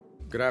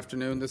Good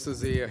afternoon. This is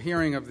the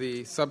hearing of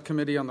the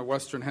Subcommittee on the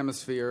Western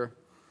Hemisphere,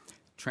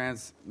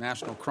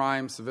 Transnational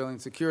Crime, Civilian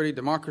Security,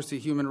 Democracy,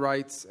 Human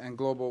Rights, and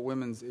Global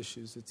Women's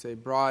Issues. It's a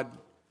broad,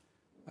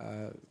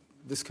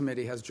 this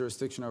committee has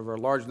jurisdiction over a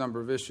large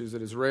number of issues.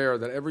 It is rare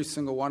that every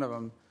single one of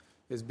them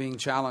is being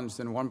challenged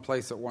in one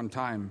place at one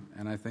time.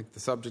 And I think the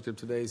subject of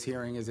today's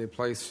hearing is a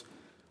place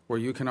where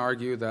you can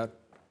argue that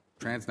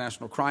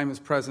transnational crime is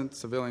present,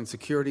 civilian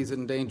security is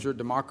endangered,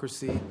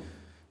 democracy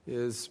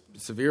is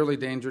severely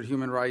endangered,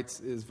 human rights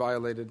is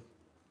violated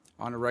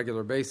on a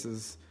regular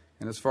basis.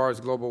 And as far as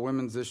global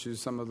women's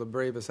issues, some of the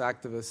bravest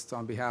activists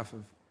on behalf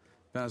of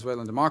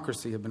Venezuelan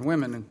democracy have been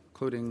women,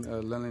 including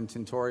Lilian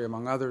Tintori,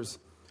 among others,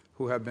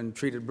 who have been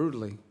treated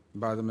brutally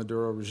by the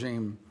Maduro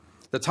regime.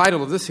 The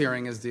title of this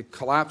hearing is The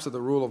Collapse of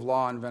the Rule of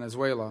Law in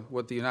Venezuela,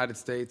 What the United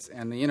States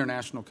and the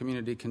International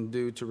Community Can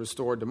Do to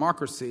Restore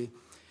Democracy.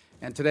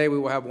 And today we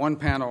will have one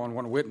panel and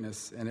one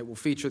witness, and it will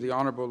feature the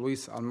Honorable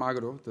Luis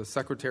Almagro, the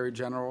Secretary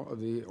General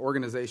of the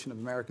Organization of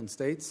American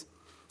States.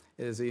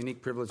 It is a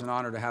unique privilege and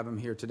honor to have him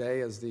here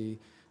today. As the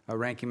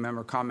ranking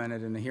member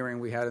commented in the hearing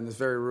we had in this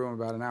very room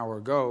about an hour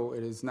ago,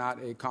 it is not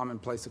a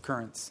commonplace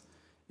occurrence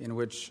in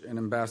which an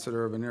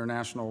ambassador of an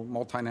international,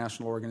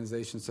 multinational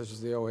organization such as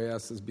the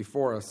OAS is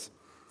before us.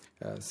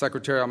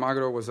 Secretary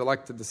Almagro was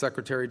elected the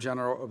Secretary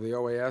General of the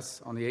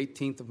OAS on the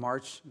 18th of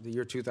March, the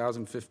year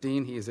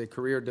 2015. He is a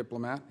career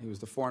diplomat. He was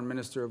the Foreign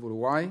Minister of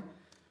Uruguay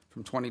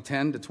from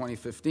 2010 to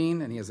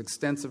 2015, and he has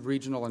extensive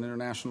regional and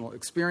international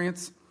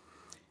experience.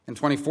 In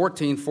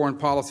 2014, Foreign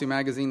Policy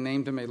magazine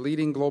named him a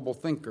leading global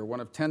thinker, one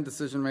of 10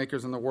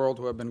 decision-makers in the world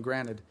who have been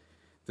granted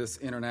this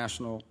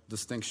international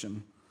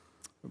distinction.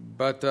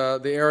 But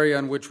the area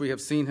in which we have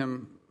seen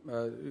him,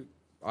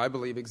 I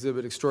believe,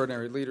 exhibit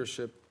extraordinary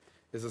leadership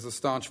is as a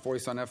staunch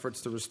voice on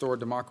efforts to restore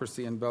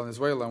democracy in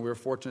Venezuela, and we're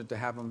fortunate to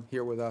have him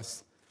here with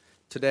us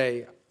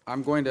today.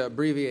 I'm going to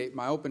abbreviate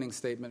my opening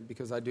statement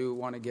because I do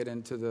want to get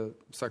into the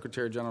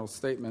Secretary General's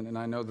statement, and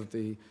I know that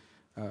the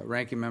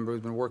ranking member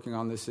who's been working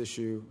on this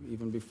issue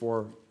even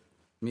before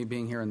me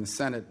being here in the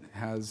Senate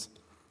has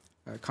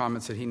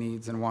comments that he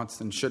needs and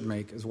wants and should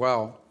make as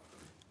well.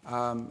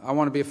 I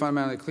want to be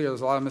fundamentally clear. There's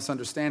a lot of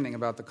misunderstanding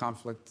about the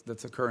conflict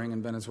that's occurring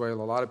in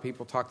Venezuela. A lot of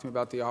people talk to me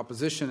about the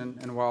opposition,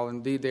 and while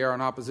indeed they are in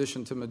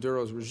opposition to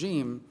Maduro's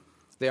regime,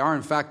 they are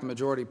in fact the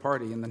majority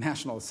party in the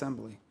National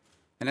Assembly.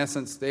 In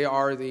essence, they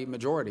are the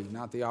majority,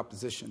 not the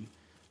opposition.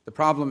 The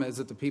problem is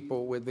that the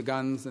people with the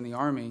guns and the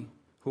army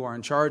who are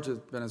in charge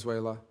of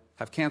Venezuela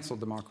have canceled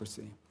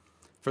democracy.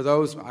 For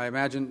those, I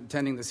imagine,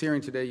 attending this hearing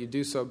today, you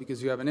do so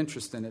because you have an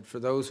interest in it. For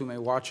those who may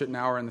watch it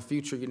now or in the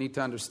future, you need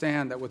to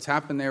understand that what's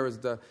happened there is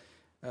the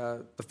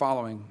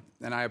following.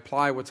 And I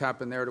apply what's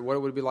happened there to what it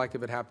would be like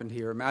if it happened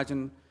here.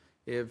 Imagine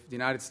if the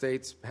United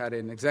States had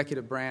an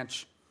executive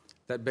branch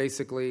that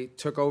basically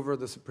took over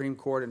the Supreme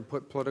Court and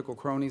put political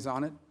cronies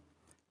on it,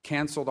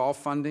 canceled all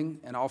funding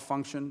and all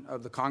function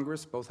of the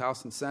Congress, both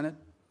House and Senate,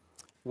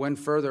 went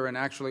further and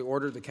actually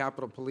ordered the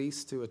Capitol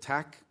Police to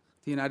attack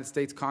the United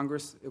States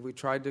Congress if we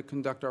tried to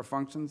conduct our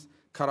functions,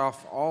 cut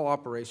off all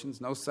operations,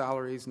 no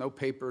salaries, no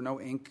paper,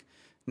 no ink,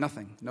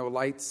 nothing, no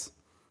lights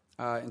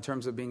in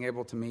terms of being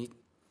able to meet.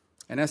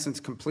 In essence,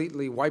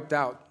 completely wiped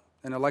out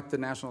an elected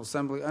National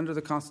Assembly under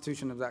the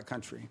Constitution of that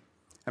country.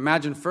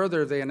 Imagine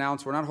further if they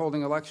announced we're not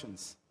holding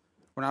elections.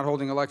 We're not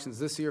holding elections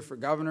this year for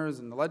governors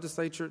and the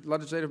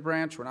legislative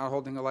branch. We're not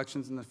holding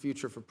elections in the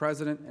future for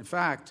president. In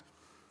fact,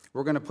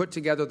 we're going to put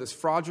together this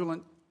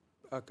fraudulent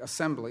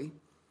assembly,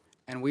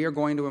 and we are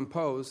going to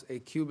impose a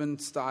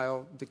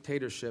Cuban-style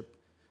dictatorship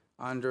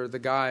under the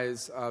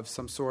guise of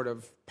some sort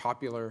of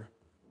popular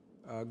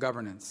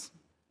governance.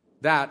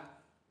 That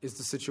is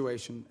the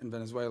situation in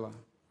Venezuela.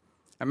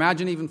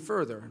 Imagine even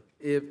further,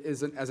 if,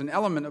 as an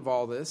element of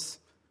all this,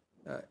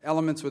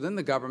 elements within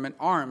the government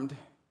armed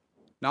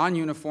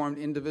non-uniformed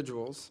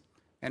individuals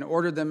and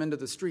ordered them into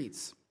the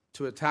streets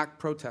to attack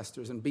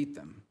protesters and beat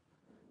them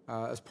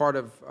as part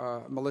of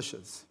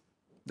militias.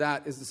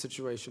 That is the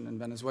situation in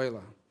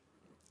Venezuela.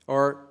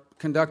 Or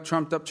conduct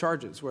trumped-up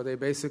charges where they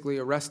basically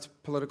arrest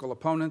political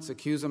opponents,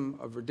 accuse them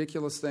of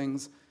ridiculous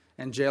things,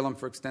 and jail them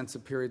for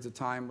extensive periods of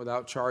time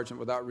without charge and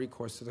without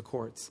recourse to the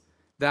courts.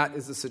 That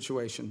is the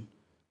situation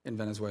in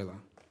Venezuela.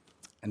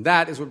 And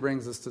that is what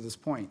brings us to this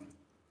point.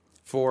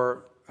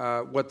 For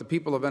what the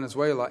people of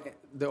Venezuela,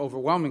 the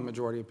overwhelming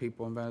majority of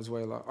people in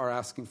Venezuela, are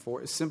asking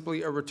for is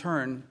simply a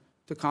return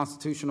to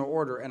constitutional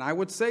order. And I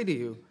would say to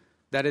you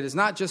that it is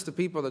not just the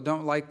people that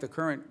don't like the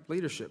current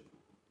leadership.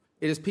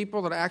 It is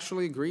people that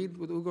actually agreed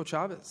with Hugo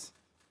Chavez.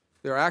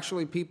 There are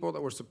actually people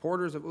that were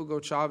supporters of Hugo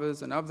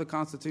Chavez and of the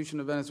Constitution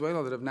of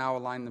Venezuela that have now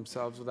aligned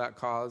themselves with that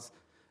cause,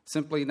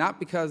 simply not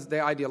because they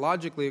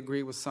ideologically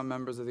agree with some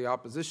members of the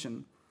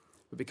opposition,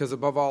 but because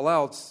above all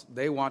else,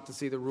 they want to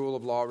see the rule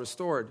of law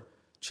restored.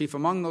 Chief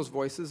among those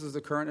voices is the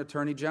current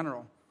Attorney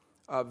General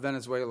of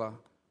Venezuela,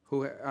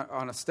 who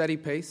on a steady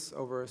pace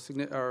over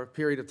a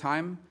period of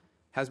time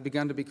has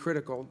begun to be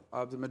critical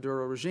of the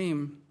Maduro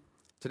regime.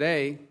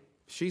 Today,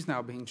 she's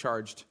now being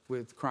charged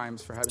with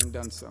crimes for having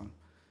done so.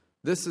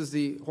 This is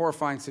the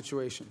horrifying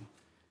situation.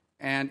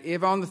 And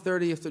if on the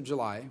 30th of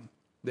July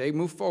they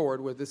move forward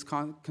with this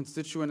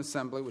Constituent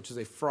Assembly, which is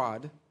a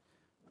fraud,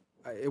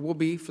 it will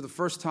be, for the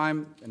first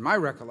time in my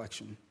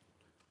recollection,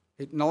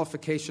 a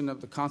nullification of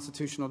the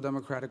constitutional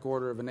democratic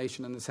order of a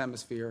nation in this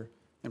hemisphere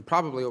in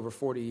probably over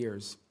 40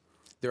 years.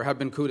 There have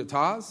been coups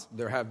d'etats,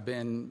 there have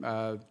been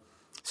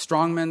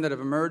strongmen that have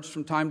emerged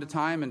from time to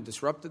time and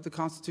disrupted the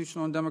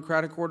constitutional and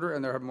democratic order,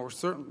 and there have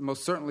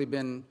most certainly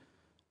been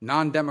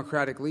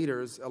non-democratic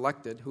leaders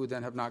elected who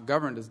then have not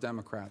governed as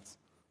Democrats.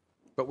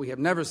 But we have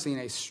never seen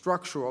a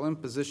structural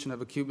imposition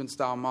of a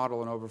Cuban-style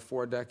model in over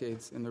 4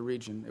 decades in the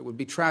region. It would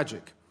be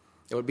tragic.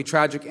 It would be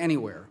tragic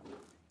anywhere.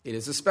 It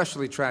is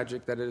especially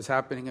tragic that it is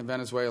happening in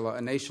Venezuela,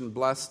 a nation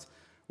blessed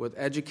with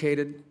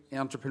educated,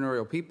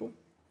 entrepreneurial people,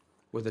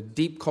 with a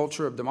deep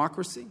culture of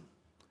democracy,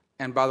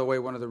 and, by the way,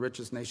 one of the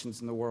richest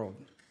nations in the world.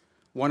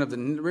 One of the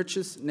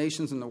richest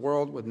nations in the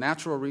world with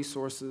natural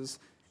resources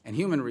and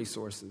human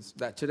resources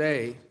that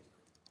today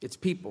its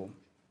people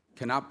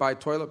cannot buy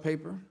toilet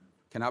paper,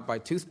 cannot buy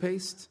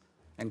toothpaste,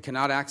 and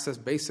cannot access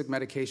basic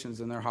medications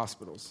in their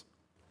hospitals.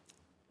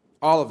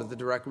 All of it the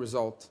direct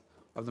result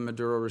of the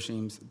Maduro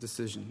regime's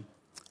decision.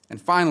 And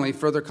finally,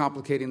 further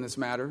complicating this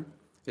matter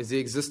is the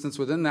existence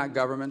within that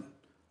government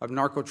of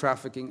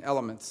narco-trafficking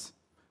elements.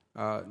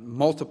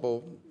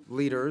 Multiple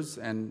leaders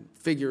and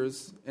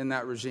figures in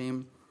that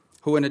regime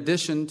who, in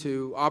addition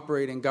to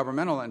operating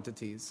governmental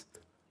entities,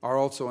 are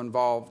also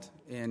involved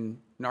in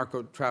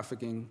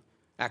narco-trafficking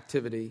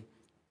activity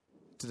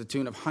to the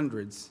tune of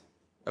hundreds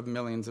of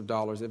millions of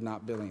dollars, if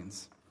not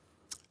billions.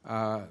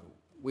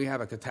 We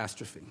have a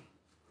catastrophe.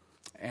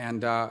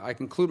 And I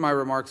conclude my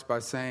remarks by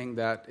saying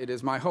that it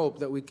is my hope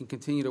that we can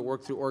continue to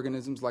work through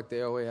organisms like the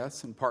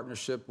OAS in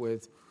partnership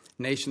with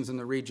nations in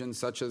the region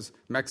such as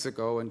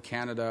Mexico and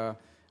Canada,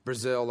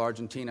 Brazil,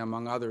 Argentina,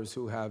 among others,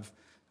 who have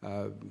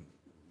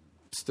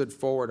stood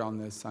forward on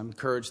this. I'm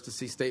encouraged to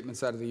see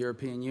statements out of the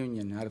European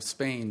Union, out of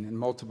Spain, and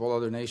multiple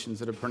other nations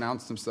that have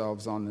pronounced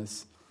themselves on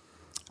this.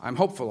 I'm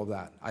hopeful of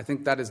that. I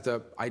think that is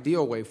the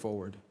ideal way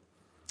forward.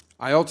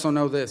 I also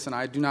know this, and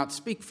I do not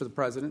speak for the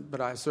President, but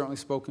I have certainly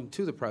spoken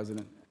to the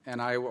President,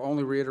 and I will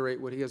only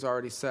reiterate what he has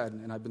already said,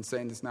 and I've been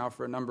saying this now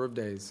for a number of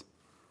days.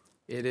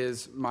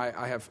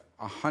 I have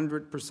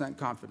 100%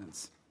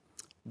 confidence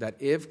that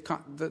if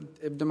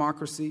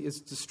democracy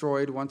is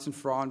destroyed once and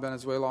for all in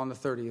Venezuela on the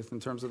 30th in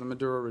terms of the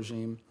Maduro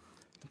regime,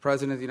 the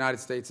President of the United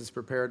States is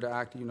prepared to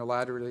act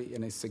unilaterally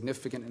in a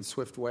significant and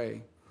swift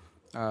way.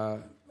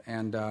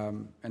 And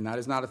that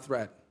is not a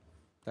threat.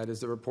 That is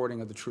the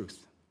reporting of the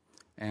truth.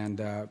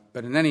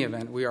 But in any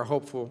event, we are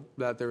hopeful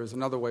that there is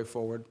another way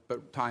forward,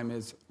 but time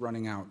is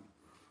running out.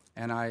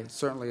 And I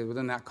certainly,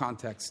 within that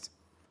context,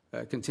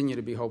 continue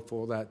to be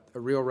hopeful that a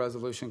real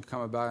resolution can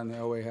come about in the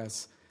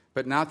OAS,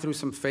 but not through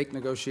some fake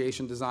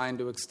negotiation designed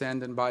to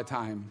extend and buy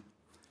time,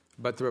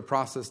 but through a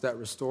process that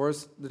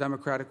restores the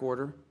democratic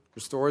order,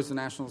 restores the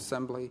National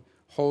Assembly,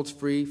 holds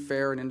free,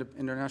 fair, and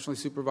internationally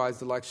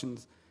supervised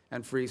elections,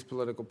 and frees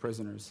political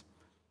prisoners.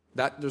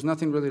 There's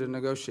nothing really to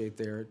negotiate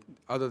there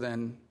other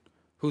than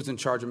who's in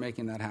charge of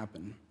making that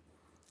happen.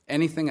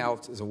 Anything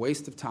else is a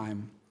waste of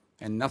time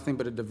and nothing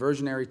but a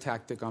diversionary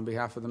tactic on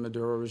behalf of the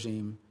Maduro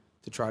regime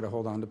to try to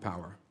hold on to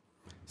power.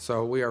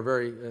 So we are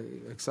very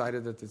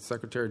excited that the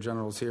Secretary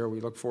General is here. We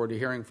look forward to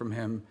hearing from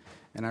him,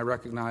 and I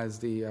recognize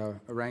the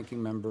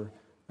ranking member,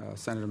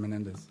 Senator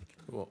Menendez.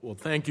 Well,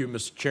 thank you,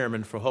 Mr.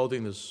 Chairman, for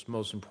holding this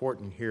most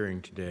important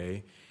hearing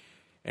today.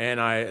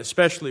 And I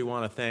especially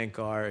want to thank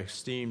our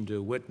esteemed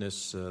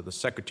witness, the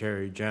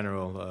Secretary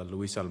General,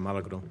 Luis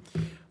Almagro.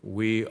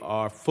 We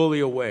are fully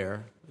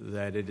aware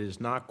that it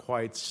is not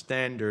quite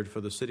standard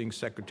for the sitting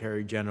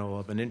Secretary General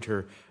of an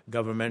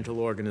intergovernmental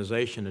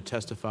organization to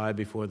testify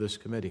before this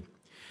committee.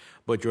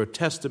 But your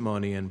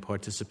testimony and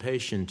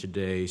participation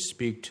today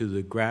speak to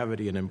the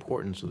gravity and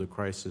importance of the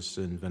crisis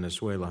in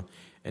Venezuela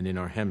and in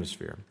our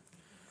hemisphere.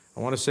 I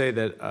want to say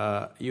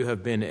that you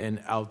have been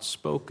an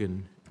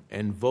outspoken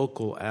and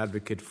vocal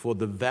advocate for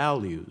the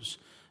values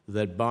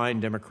that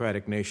bind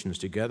democratic nations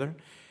together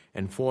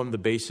and form the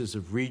basis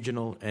of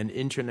regional and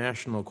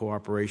international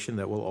cooperation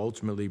that will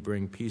ultimately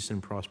bring peace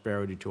and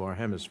prosperity to our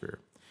hemisphere.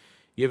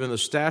 Given the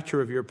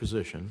stature of your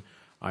position,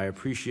 I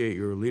appreciate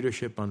your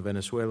leadership on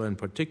Venezuela in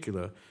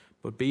particular,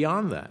 but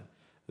beyond that,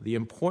 the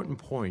important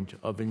point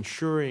of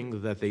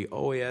ensuring that the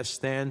OAS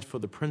stands for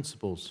the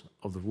principles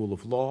of the rule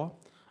of law,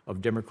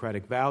 of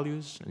democratic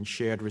values, and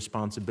shared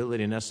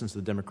responsibility, in essence,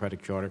 the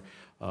democratic charter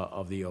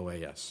of the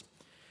OAS.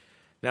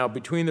 Now,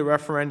 between the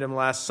referendum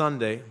last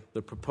Sunday,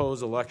 the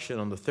proposed election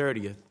on the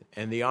 30th,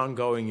 and the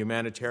ongoing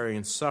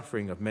humanitarian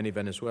suffering of many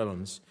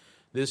Venezuelans,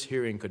 this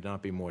hearing could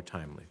not be more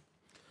timely.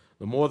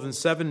 The more than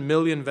 7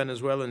 million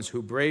Venezuelans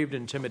who braved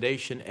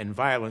intimidation and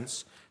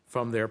violence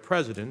from their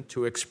president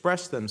to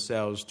express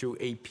themselves through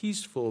a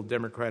peaceful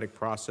democratic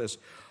process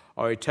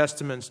are a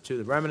testament to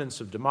the remnants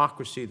of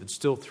democracy that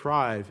still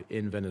thrive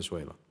in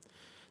Venezuela.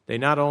 They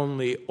not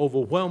only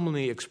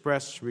overwhelmingly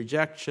express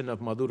rejection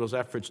of Maduro's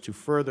efforts to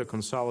further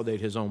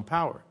consolidate his own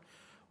power,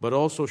 but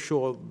also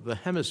show the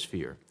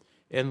hemisphere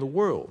and the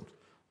world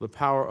the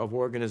power of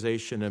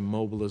organization and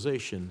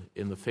mobilization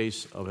in the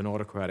face of an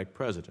autocratic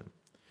president.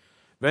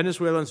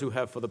 Venezuelans who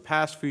have for the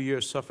past few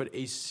years suffered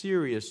a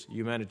serious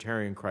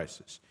humanitarian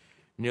crisis.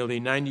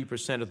 Nearly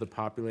 90% of the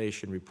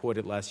population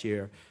reported last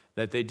year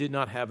that they did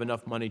not have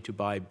enough money to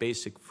buy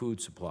basic food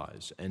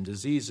supplies, and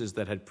diseases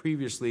that had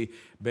previously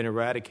been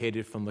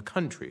eradicated from the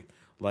country,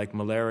 like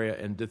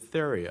malaria and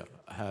diphtheria,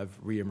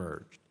 have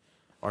reemerged,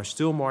 are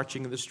still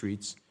marching in the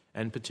streets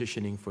and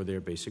petitioning for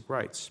their basic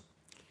rights.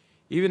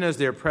 Even as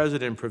their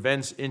president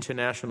prevents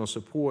international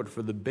support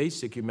for the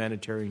basic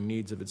humanitarian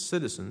needs of its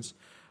citizens,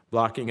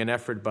 blocking an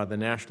effort by the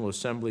National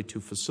Assembly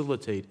to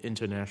facilitate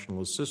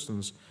international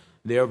assistance,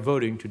 they are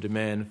voting to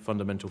demand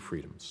fundamental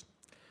freedoms.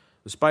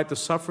 Despite the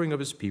suffering of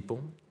his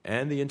people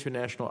and the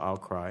international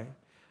outcry,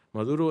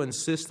 Maduro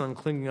insists on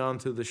clinging on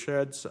to the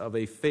shreds of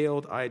a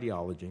failed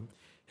ideology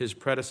his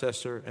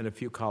predecessor and a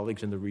few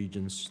colleagues in the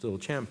region still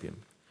champion.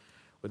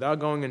 Without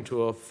going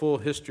into a full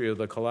history of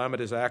the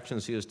calamitous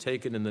actions he has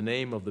taken in the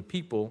name of the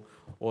people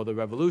or the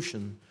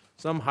revolution,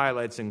 some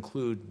highlights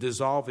include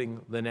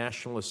dissolving the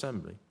National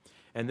Assembly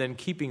and then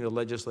keeping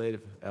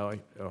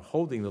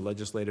holding the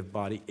legislative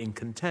body in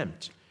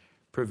contempt,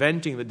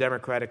 preventing the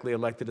democratically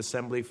elected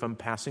assembly from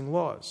passing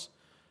laws,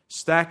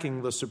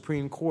 stacking the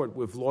Supreme Court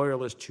with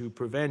loyalists to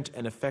prevent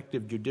an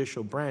effective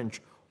judicial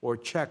branch or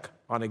check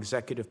on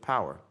executive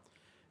power,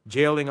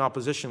 jailing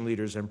opposition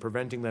leaders and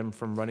preventing them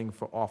from running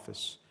for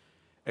office,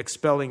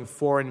 expelling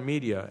foreign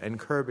media and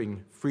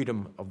curbing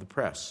freedom of the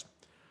press,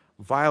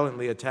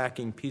 violently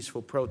attacking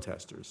peaceful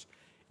protesters,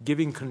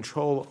 giving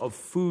control of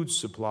food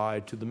supply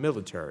to the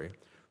military,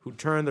 who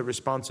turned the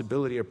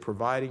responsibility of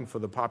providing for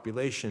the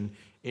population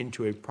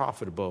into a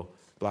profitable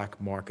black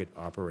market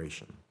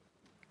operation.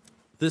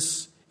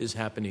 This is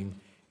happening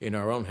in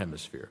our own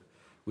hemisphere,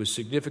 with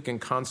significant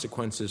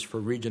consequences for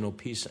regional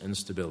peace and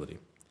stability.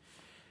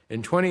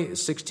 In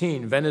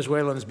 2016,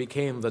 Venezuelans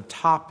became the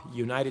top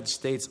United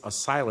States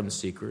asylum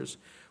seekers,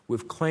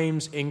 with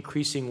claims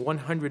increasing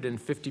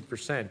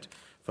 150%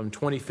 from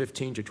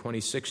 2015 to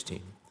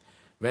 2016.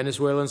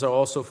 Venezuelans are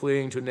also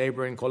fleeing to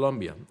neighboring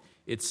Colombia,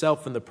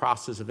 itself in the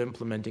process of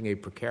implementing a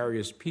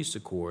precarious peace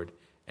accord,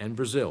 and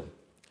Brazil.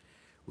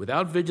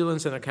 Without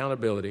vigilance and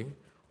accountability,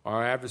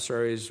 our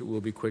adversaries will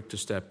be quick to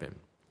step in.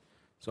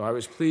 So I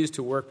was pleased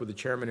to work with the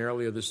chairman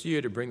earlier this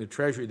year to bring the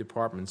Treasury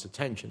Department's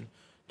attention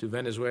to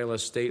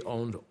Venezuela's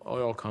state-owned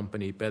oil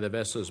company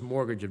PDVSA's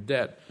mortgage of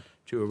debt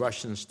to a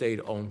Russian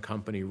state-owned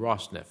company,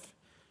 Rosneft.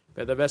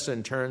 PDVSA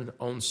in turn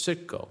owns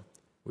Citgo,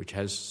 which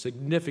has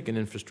significant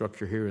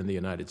infrastructure here in the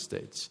United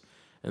States.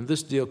 And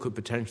this deal could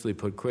potentially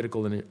put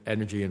critical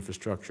energy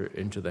infrastructure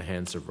into the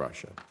hands of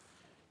Russia.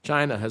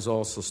 China has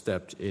also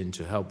stepped in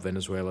to help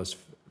Venezuela's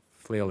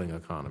flailing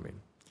economy.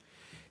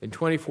 In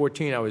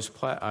 2014, I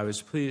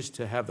was pleased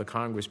to have the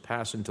Congress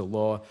pass into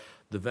law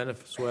the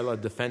Venezuela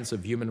Defense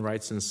of Human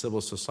Rights and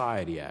Civil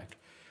Society Act,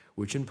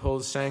 which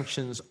imposed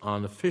sanctions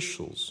on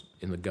officials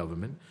in the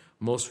government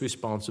most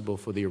responsible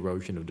for the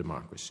erosion of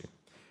democracy.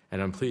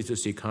 And I'm pleased to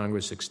see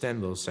Congress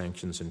extend those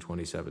sanctions in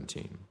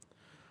 2017.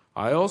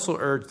 I also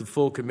urge the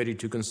full committee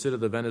to consider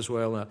the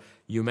Venezuela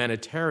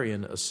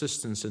Humanitarian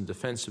Assistance and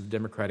Defense of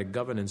Democratic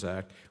Governance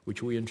Act,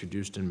 which we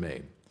introduced in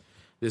May.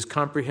 This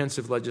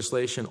comprehensive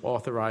legislation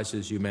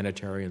authorizes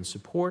humanitarian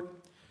support,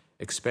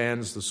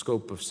 expands the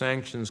scope of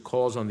sanctions,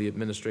 calls on the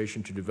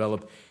administration to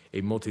develop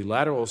a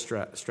multilateral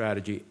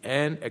strategy,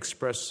 and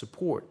express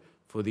support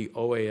for the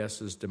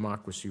OAS's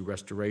democracy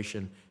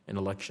restoration and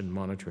election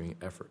monitoring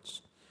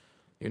efforts.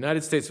 The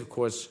United States, of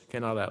course,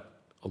 cannot act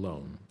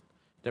alone.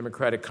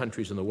 Democratic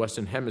countries in the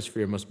Western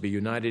Hemisphere must be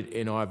united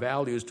in our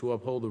values to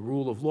uphold the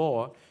rule of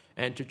law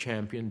and to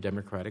champion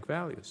democratic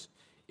values.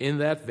 In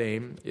that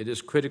vein, it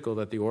is critical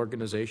that the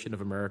Organization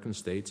of American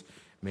States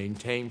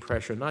maintain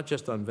pressure not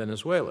just on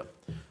Venezuela,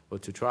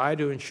 but to try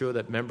to ensure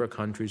that member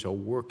countries are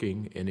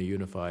working in a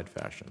unified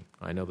fashion.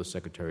 I know the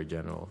Secretary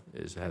General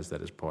has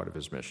that as part of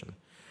his mission.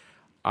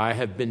 I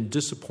have been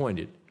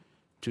disappointed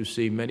to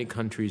see many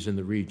countries in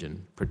the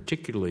region,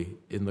 particularly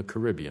in the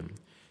Caribbean,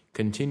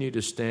 continue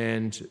to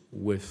stand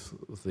with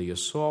the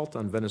assault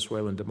on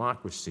Venezuelan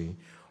democracy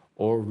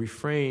or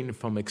refrain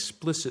from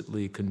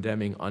explicitly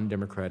condemning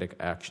undemocratic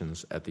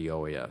actions at the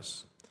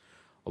OAS.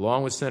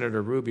 Along with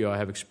Senator Rubio, I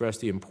have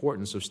expressed the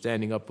importance of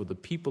standing up with the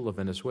people of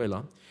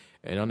Venezuela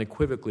and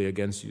unequivocally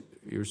against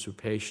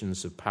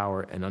usurpations of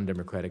power and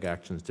undemocratic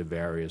actions to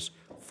various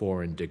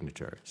foreign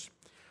dignitaries.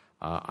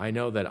 I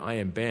know that I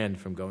am banned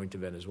from going to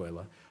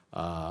Venezuela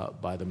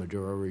by the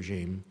Maduro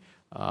regime,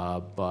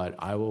 but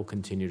I will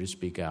continue to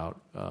speak out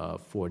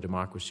for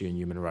democracy and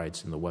human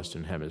rights in the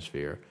Western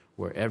Hemisphere,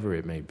 wherever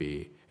it may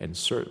be, and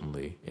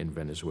certainly in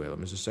Venezuela.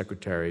 Mr.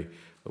 Secretary,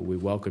 we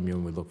welcome you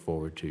and we look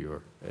forward to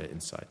your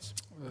insights.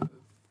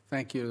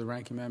 Thank you to the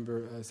ranking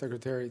member.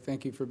 Secretary,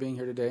 thank you for being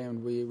here today,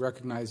 and we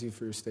recognize you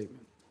for your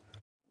statement.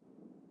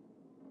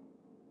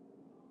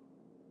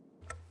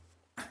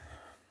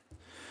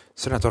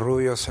 Senator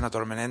Rubio,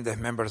 Senator Menendez,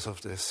 members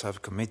of the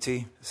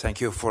subcommittee,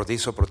 thank you for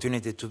this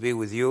opportunity to be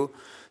with you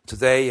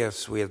today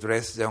as we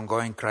address the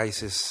ongoing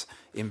crisis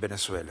in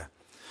Venezuela.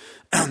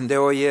 The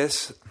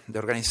OES, the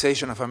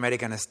Organization of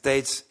American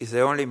States, is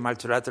the only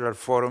multilateral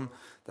forum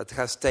that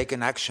has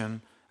taken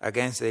action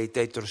against the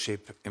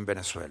dictatorship in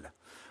Venezuela.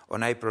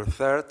 On April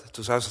 3rd,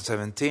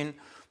 2017,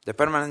 the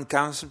Permanent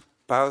Council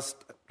passed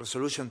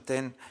Resolution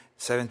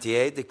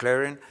 1078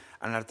 declaring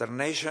an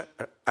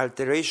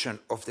alteration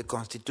of the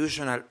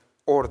constitutional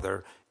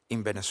order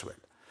in Venezuela.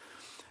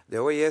 The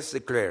OES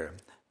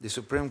declared the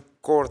Supreme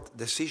Court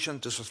decision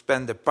to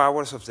suspend the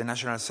powers of the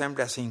National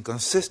Assembly as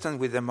inconsistent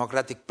with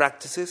democratic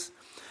practices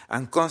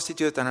and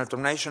constitute an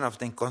alternation of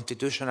the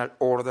constitutional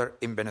order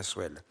in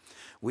Venezuela.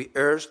 We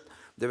urged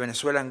the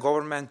Venezuelan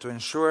government to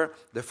ensure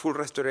the full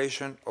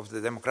restoration of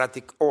the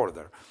democratic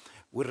order.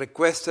 We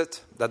requested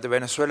that the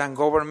Venezuelan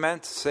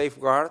government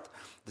safeguard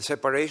the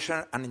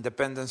separation and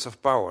independence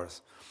of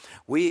powers.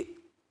 We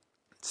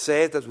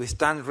said that we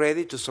stand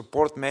ready to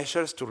support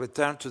measures to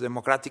return to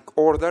democratic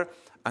order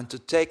and to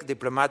take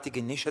diplomatic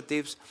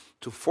initiatives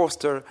to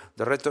foster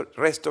the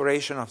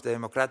restoration of the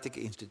democratic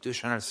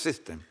institutional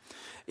system,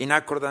 in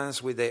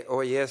accordance with the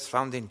OES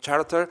founding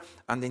charter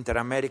and the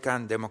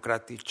Inter-American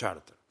Democratic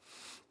Charter.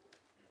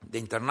 The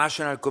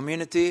international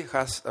community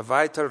has a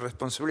vital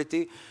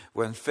responsibility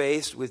when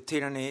faced with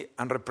tyranny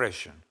and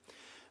repression.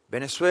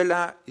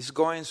 Venezuela is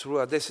going through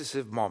a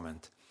decisive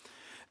moment.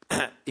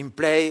 In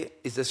play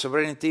is the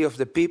sovereignty of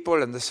the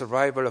people and the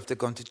survival of the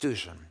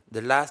Constitution,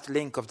 the last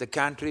link of the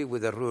country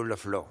with the rule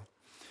of law.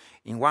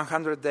 In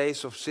 100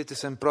 days of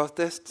citizen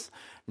protests,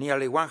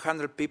 nearly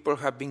 100 people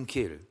have been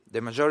killed,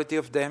 the majority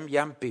of them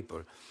young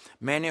people,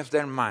 many of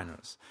them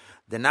minors.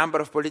 The number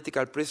of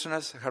political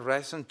prisoners has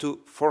risen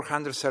to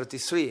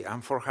 433,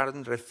 and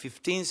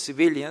 415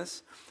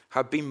 civilians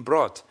have been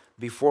brought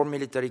before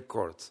military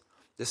courts.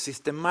 The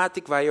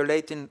systematic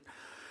violating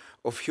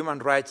of human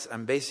rights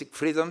and basic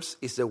freedoms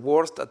is the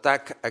worst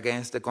attack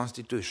against the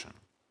Constitution.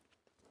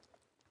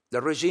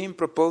 The regime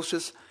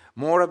proposes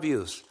more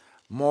abuse,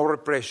 more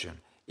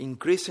repression,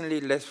 increasingly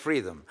less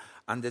freedom,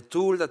 and the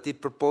tool that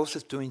it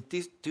proposes to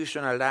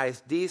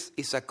institutionalize this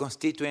is a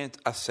constituent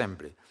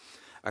assembly.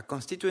 A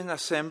constituent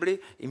assembly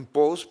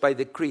imposed by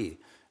decree,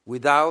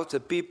 without the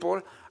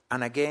people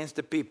and against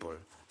the people,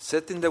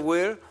 setting the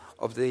will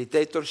of the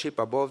dictatorship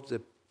above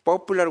the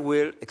popular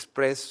will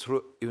expressed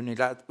through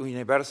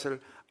universal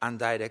and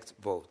direct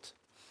vote.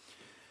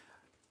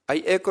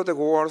 I echo the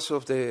words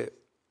of the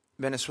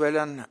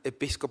Venezuelan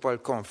Episcopal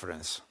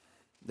Conference.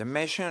 The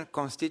mentioned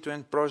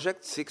constituent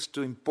project seeks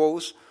to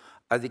impose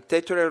a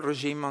dictatorial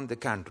regime on the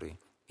country.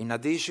 In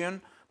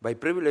addition, by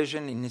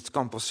privileging in its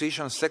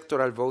composition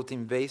sectoral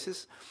voting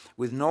basis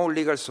with no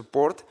legal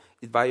support,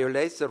 it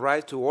violates the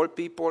right to all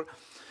people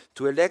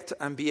to elect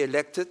and be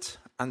elected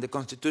and the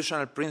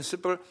constitutional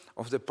principle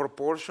of the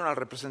proportional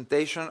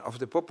representation of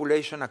the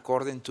population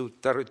according to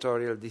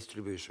territorial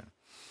distribution.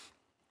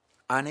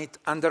 And it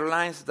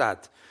underlines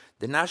that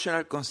the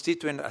National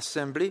Constituent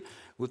Assembly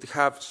would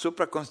have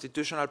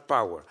supraconstitutional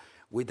power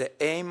with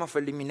the aim of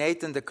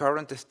eliminating the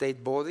current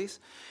state bodies,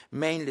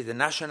 mainly the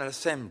National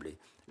Assembly,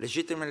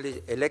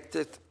 legitimately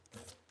elected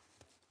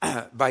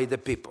by the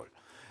people.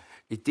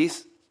 It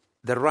is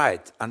the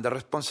right and the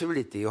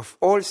responsibility of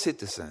all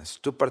citizens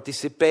to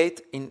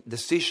participate in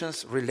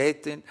decisions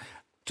relating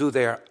to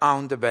their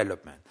own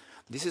development.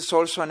 This is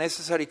also a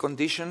necessary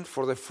condition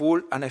for the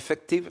full and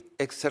effective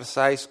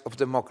exercise of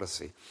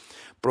democracy.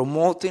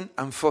 Promoting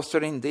and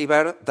fostering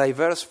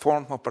diverse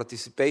forms of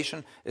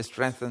participation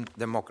strengthens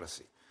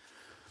democracy.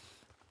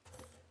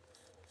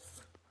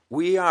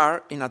 We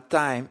are in a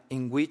time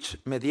in which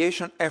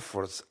mediation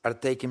efforts are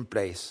taking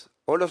place.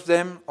 All of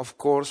them, of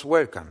course,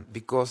 welcome,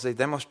 because they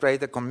demonstrate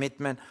the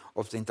commitment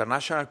of the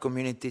international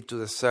community to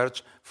the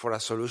search for a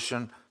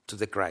solution to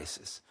the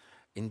crisis.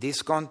 In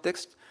this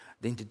context,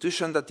 the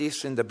institution that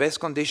is in the best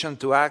condition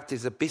to act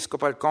is the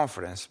Episcopal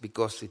Conference,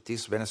 because it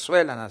is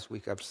Venezuelan, as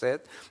we have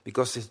said,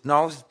 because it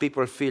knows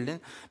people's feeling,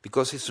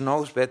 because it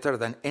knows better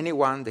than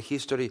anyone the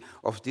history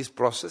of this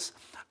process,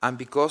 and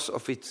because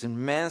of its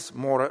immense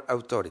moral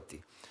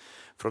authority.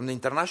 From the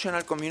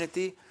international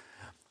community,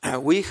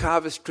 we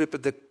have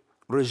stripped the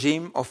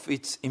regime of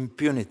its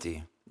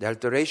impunity. The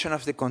alteration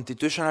of the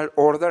constitutional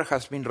order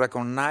has been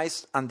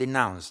recognized and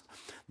denounced.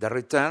 The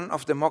return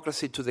of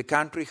democracy to the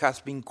country has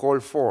been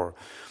called for.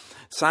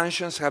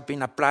 Sanctions have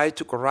been applied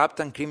to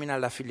corrupt and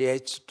criminal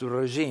affiliates to the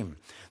regime.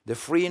 The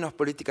freeing of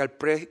political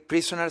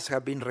prisoners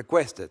have been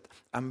requested,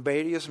 and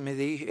various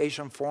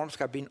mediation forms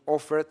have been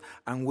offered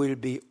and will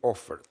be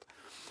offered.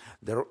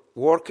 The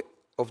work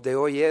of the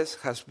OES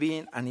has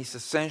been and is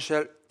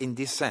essential in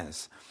this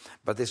sense,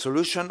 but the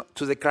solution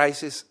to the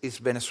crisis is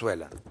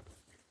Venezuelan.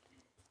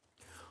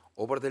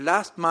 Over the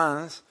last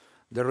months,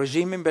 the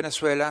regime in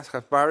Venezuela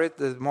has buried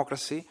the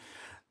democracy,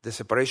 the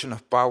separation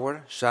of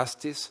power,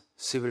 justice,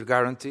 civil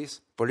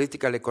guarantees,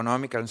 political,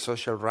 economic, and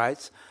social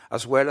rights,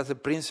 as well as the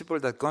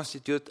principles that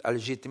constitute a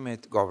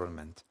legitimate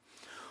government.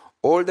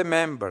 All the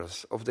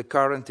members of the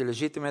current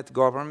illegitimate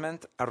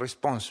government are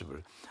responsible,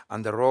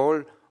 and the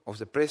role of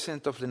the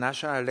President of the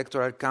National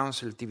Electoral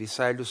Council,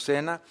 Tibisay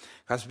Lucena,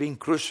 has been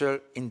crucial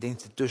in the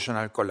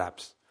institutional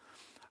collapse.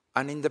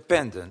 An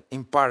independent,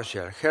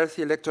 impartial,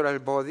 healthy electoral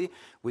body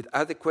with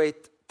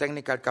adequate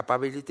technical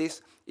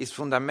capabilities is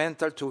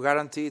fundamental to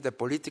guarantee the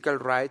political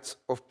rights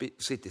of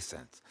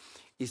citizens.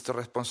 Its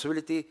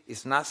responsibility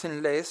is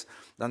nothing less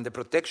than the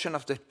protection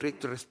of the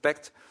strict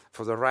respect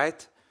for the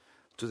right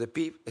to the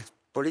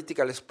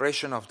political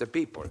expression of the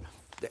people,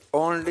 the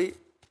only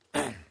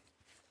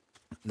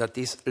that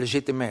is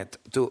legitimate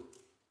to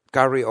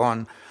carry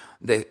on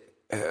the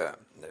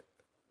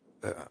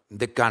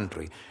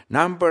country.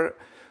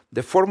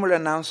 The formula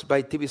announced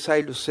by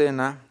Tibisay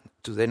Lucena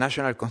to the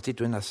National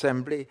Constituent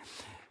Assembly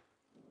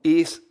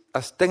is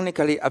as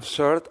technically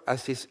absurd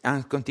as it is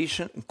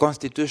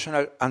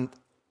unconstitutional and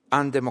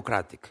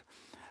undemocratic.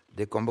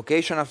 The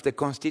convocation of the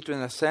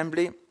Constituent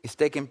Assembly is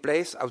taking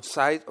place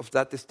outside of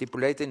that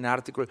stipulated in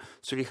Article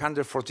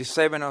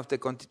 347 of the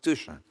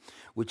Constitution,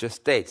 which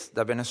states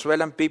that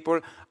Venezuelan people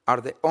are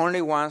the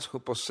only ones who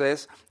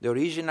possess the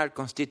original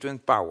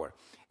constituent power.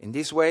 In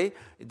this way,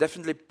 it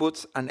definitely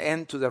puts an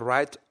end to the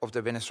right of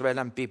the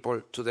Venezuelan people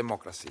to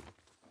democracy.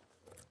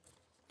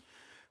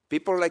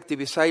 People like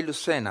Tibisay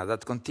Lucena,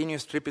 that continue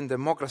stripping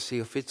democracy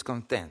of its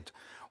content,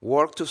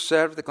 work to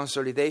serve the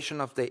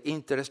consolidation of the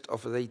interest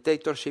of the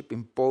dictatorship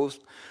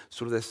imposed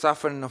through the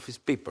suffering of its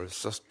people,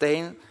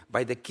 sustained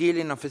by the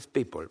killing of its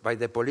people, by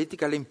the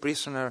political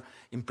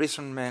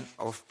imprisonment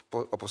of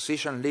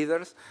opposition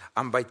leaders,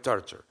 and by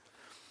torture.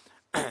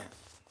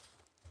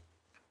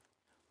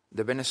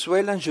 The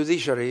Venezuelan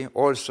judiciary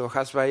also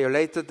has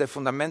violated the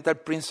fundamental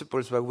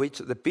principles by which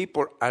the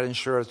people are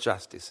ensured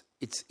justice,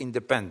 its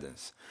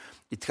independence.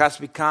 It has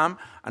become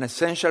an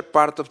essential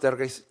part of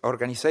the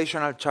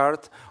organizational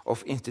chart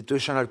of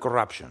institutional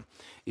corruption.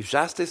 If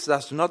justice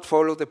does not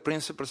follow the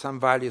principles and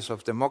values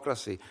of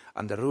democracy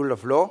and the rule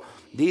of law,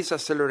 these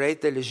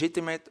accelerate the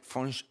legitimate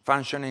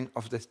functioning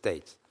of the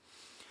state.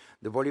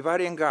 The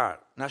Bolivarian Guard,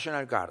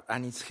 National Guard,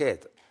 and its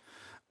head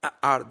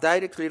are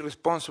directly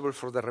responsible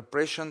for the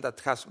repression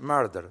that has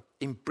murdered,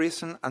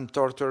 imprisoned, and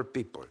tortured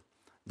people.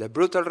 The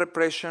brutal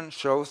repression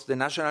shows the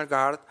National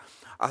Guard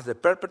as the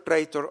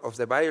perpetrator of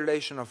the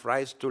violation of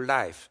rights to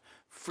life,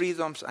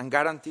 freedoms, and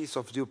guarantees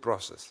of due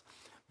process.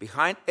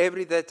 Behind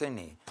every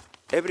detainee,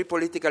 every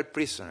political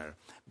prisoner,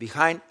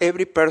 behind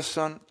every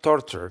person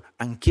tortured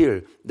and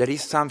killed, there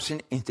is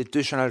something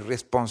institutionally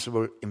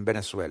responsible in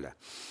Venezuela.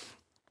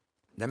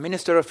 The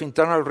Minister of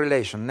Internal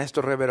Relations,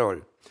 Néstor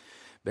Reverol,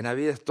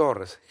 Benavides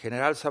Torres,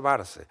 General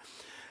Sabarce,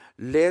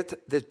 led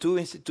the two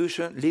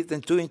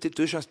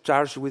institutions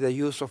charged with the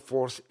use of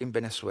force in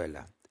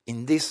Venezuela.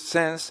 In this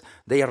sense,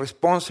 they are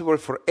responsible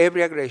for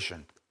every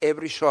aggression,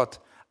 every shot,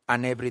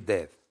 and every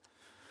death.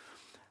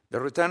 The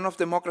return of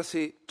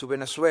democracy to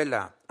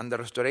Venezuela and the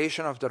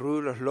restoration of the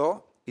rule of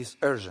law is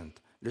urgent.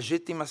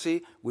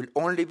 Legitimacy will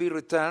only be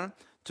returned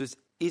to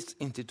its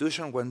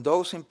institution when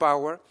those in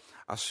power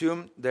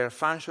assume their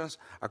functions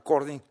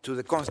according to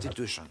the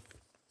Constitution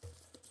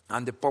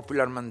and the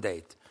popular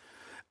mandate.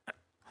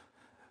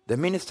 The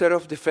Minister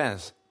of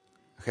Defense,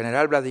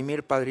 General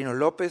Vladimir Padrino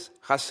López,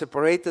 has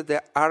separated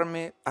the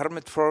armed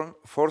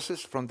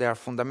forces from their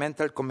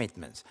fundamental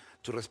commitments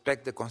to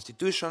respect the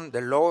Constitution,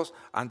 the laws,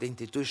 and the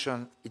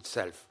institution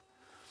itself.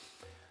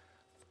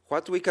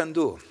 What we can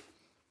do?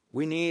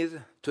 We need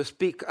to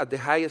speak at the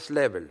highest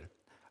level,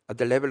 at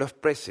the level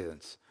of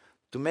presidents,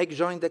 to make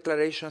joint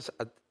declarations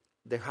at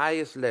the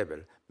highest level.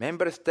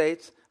 Member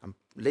states and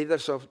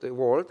leaders of the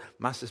world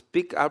must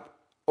speak up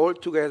all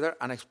together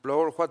and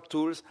explore what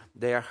tools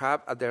they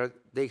have at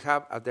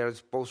their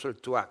disposal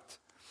to act.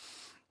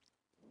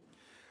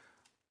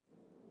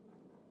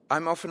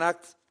 I'm often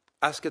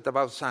asked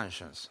about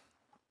sanctions.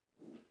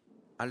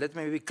 And let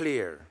me be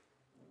clear.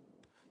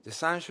 The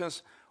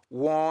sanctions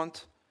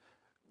won't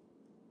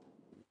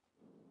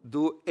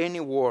do any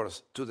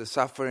worse to the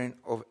suffering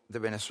of the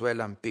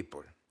Venezuelan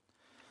people.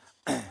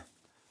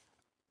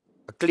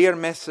 A clear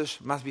message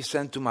must be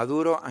sent to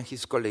Maduro and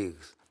his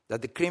colleagues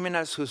that the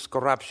criminals whose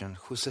corruption,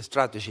 whose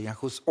strategy, and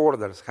whose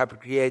orders have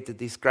created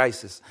this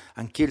crisis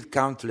and killed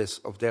countless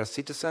of their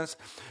citizens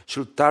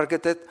should be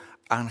targeted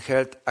and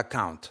held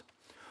account.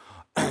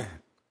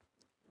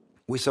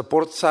 We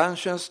support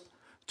sanctions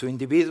to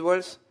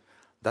individuals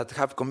that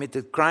have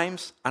committed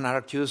crimes and are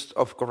accused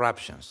of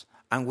corruption.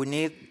 And we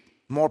need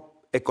more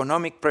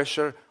economic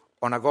pressure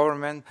on a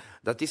government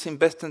that is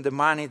investing the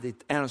money that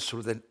it earns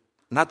through the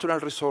natural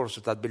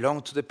resources that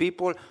belong to the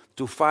people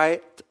to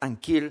fight and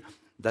kill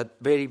that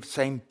very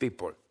same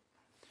people.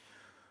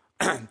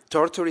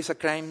 Torture is a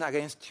crime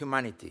against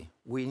humanity.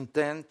 We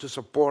intend to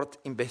support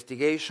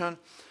investigation,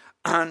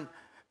 and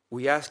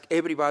we ask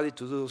everybody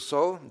to do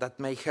so. That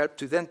may help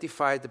to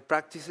identify the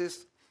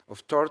practices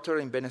of torture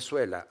in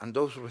Venezuela and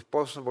those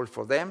responsible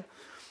for them,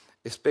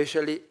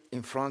 especially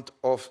in front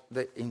of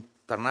the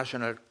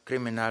International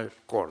Criminal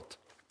Court.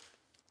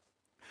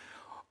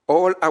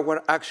 All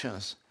our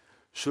actions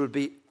should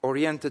be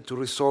oriented to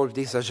resolve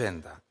this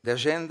agenda. The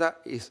agenda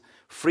is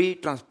free,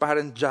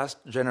 transparent,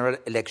 just general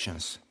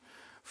elections,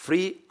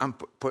 free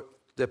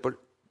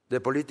the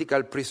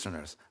political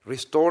prisoners,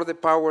 restore the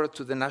power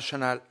to the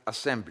National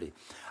Assembly,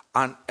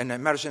 and an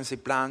emergency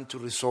plan to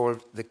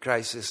resolve the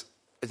crisis,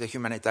 the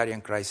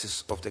humanitarian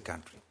crisis of the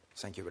country.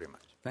 Thank you very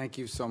much. Thank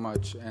you so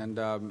much. And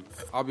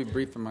I'll be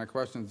brief in my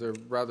questions. They're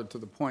rather to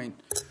the point.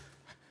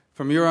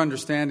 From your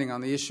understanding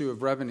on the issue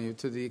of revenue,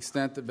 to the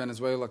extent that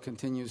Venezuela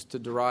continues to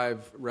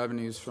derive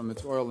revenues from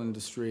its oil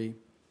industry,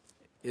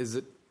 is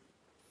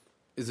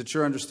it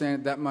your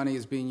understanding that money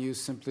is being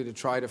used simply to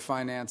try to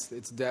finance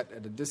its debt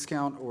at a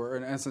discount, or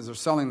in essence, they're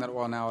selling that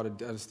oil now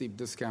at a steep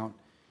discount?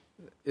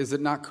 Is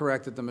it not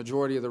correct that the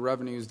majority of the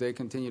revenues they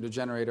continue to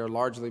generate are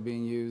largely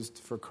being used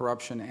for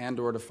corruption and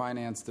or to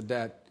finance the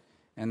debt,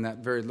 and that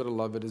very little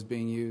of it is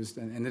being used,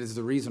 and it is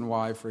the reason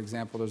why, for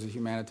example, there's a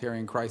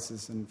humanitarian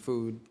crisis in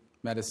food,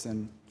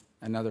 medicine,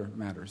 and other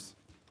matters?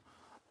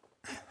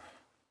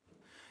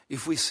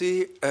 If we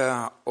see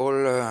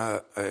all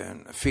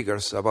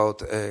figures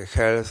about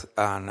health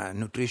and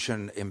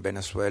nutrition in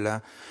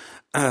Venezuela,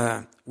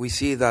 we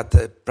see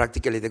that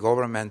practically the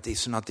government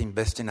is not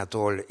investing at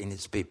all in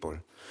its people.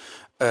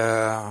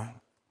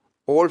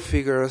 All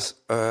figures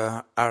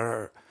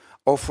are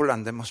awful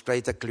and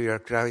demonstrate a clear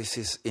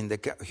crisis in the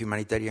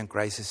humanitarian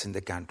crisis in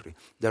the country.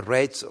 The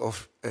rates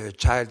of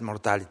child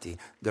mortality,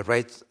 the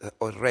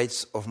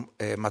rates of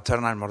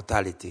maternal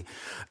mortality,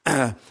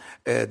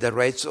 the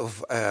rates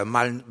of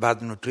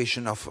bad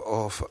nutrition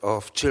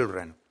of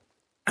children.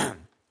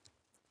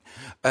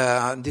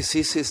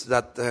 Diseases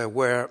that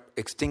were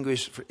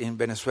extinguished in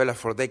Venezuela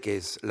for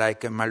decades,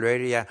 like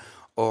malaria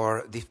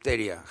or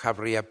diphtheria, have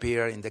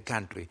reappeared in the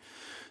country.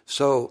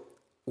 So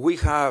we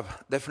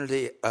have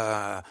definitely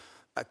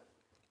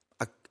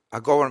a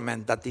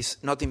government that is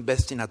not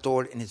investing at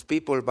all in its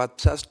people, but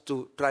just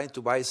to try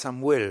to buy some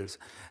wills,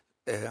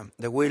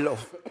 the will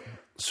of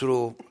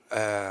through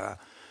the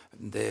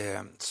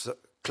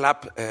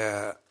clap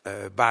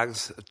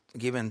bags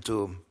given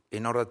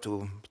in order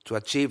to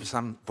achieve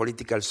some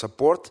political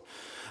support,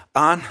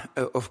 and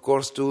of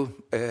course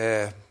to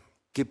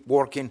keep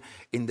working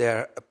in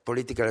their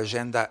political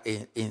agenda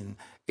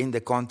in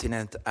the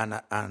continent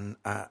and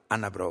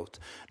abroad.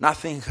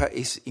 Nothing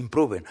is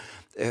improving.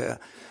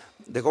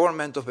 The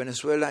government of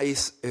Venezuela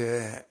is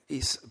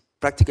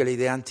practically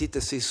the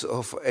antithesis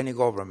of any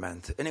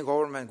government. Any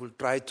government will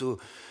try to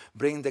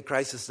bring the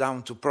crisis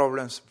down to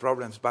problems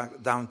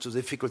back down to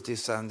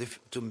difficulties, and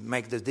to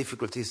make the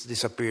difficulties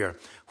disappear.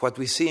 What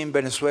we see in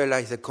Venezuela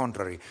is the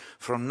contrary.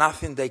 From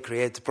nothing they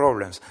create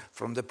problems.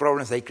 From the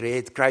problems they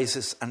create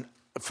crisis, and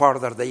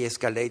further they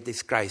escalate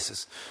this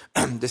crisis.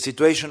 The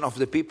situation of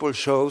the people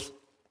shows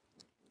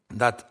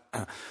that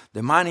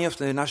the money of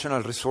the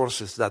national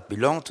resources that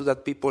belong to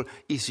that people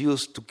is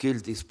used to kill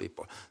these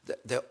people.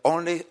 The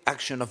only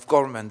action of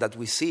government that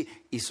we see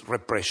is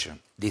repression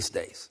these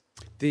days.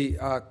 The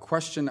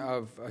question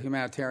of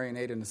humanitarian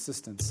aid and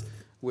assistance,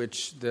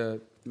 which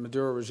the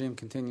Maduro regime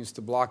continues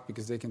to block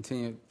because they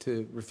continue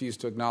to refuse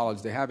to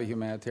acknowledge they have a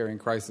humanitarian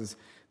crisis.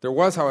 There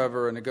was,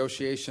 however, a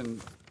negotiation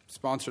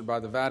sponsored by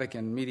the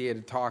Vatican,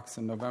 mediated talks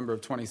in November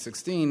of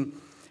 2016,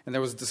 and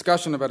there was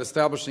discussion about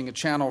establishing a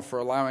channel for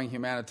allowing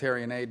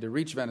humanitarian aid to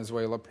reach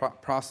Venezuela,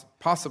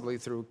 possibly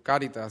through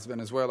Caritas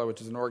Venezuela,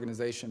 which is an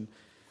organization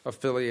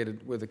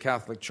affiliated with the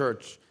Catholic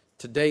Church.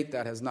 To date,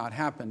 that has not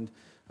happened.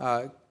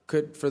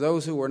 For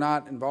those who were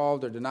not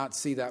involved or did not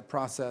see that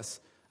process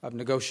of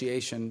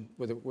negotiation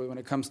when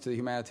it comes to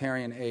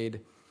humanitarian aid,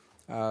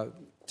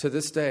 to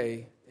this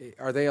day,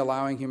 are they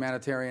allowing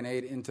humanitarian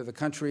aid into the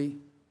country?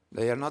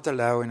 They are not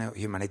allowing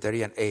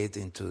humanitarian aid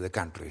into the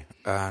country.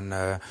 And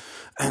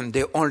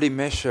the only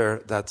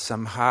measure that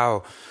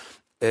somehow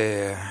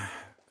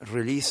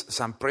released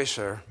some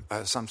pressure,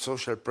 some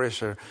social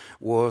pressure,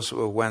 was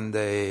when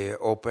they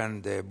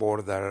opened the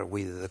border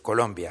with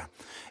Colombia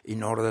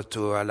in order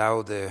to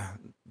allow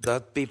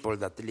that people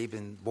that live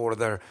in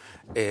border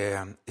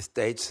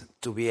states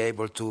to be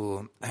able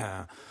to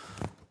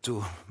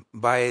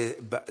buy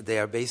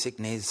their basic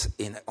needs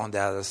on the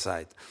other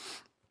side.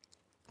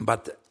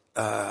 But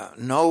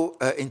no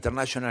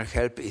international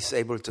help is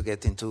able to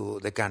get into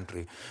the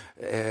country.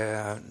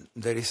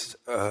 There is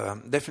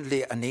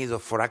definitely a need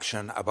for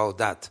action about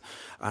that.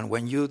 And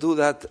when you do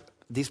that,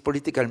 these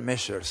political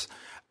measures,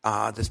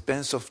 at the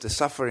expense of the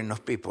suffering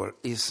of people,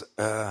 is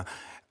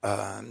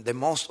the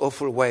most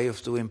awful way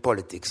of doing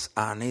politics,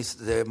 and is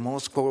the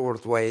most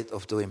coward way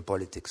of doing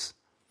politics.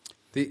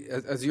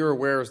 As you're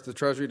aware, the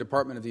Treasury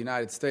Department of the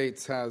United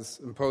States has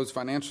imposed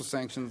financial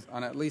sanctions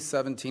on at least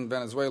 17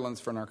 Venezuelans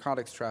for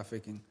narcotics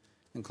trafficking,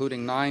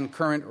 including 9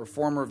 current or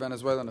former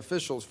Venezuelan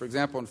officials. For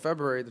example, in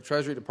February, the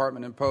Treasury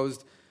Department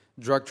imposed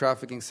drug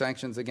trafficking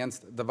sanctions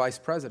against the vice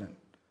president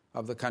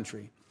of the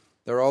country.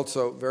 There are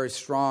also very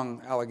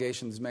strong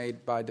allegations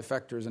made by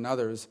defectors and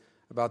others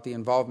about the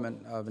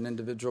involvement of an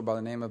individual by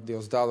the name of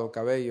Diosdado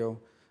Cabello,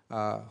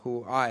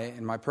 who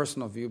in my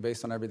personal view,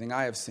 based on everything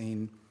I have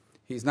seen,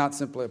 he's not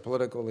simply a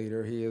political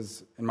leader. He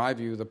is, in my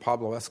view, the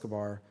Pablo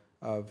Escobar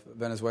of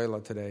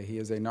Venezuela today. He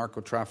is a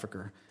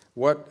narco-trafficker.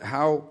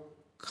 How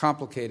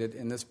complicated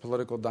in this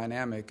political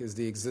dynamic is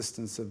the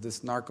existence of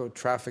this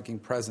narco-trafficking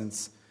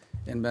presence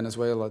in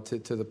Venezuela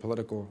to the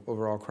political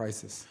overall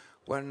crisis?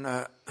 When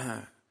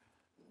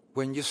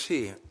when you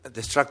see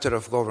the structure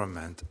of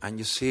government and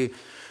you see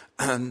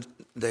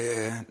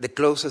the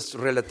closest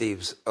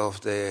relatives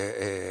of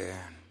the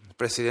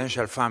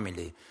presidential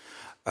family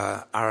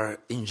are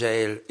in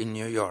jail in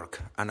New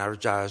York and are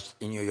judged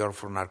in New York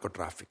for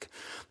narco-traffic.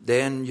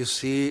 Then you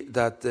see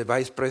that the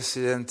vice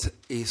president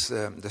is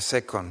the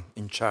second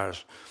in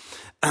charge,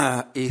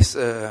 has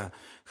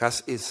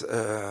its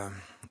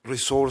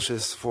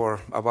resources for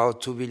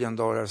about $2 billion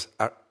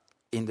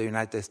in the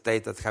United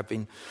States that have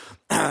been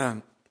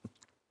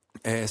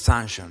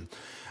sanctioned.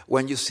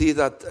 When you see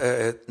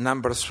that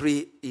number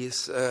 3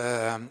 is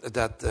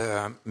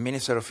that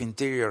Minister of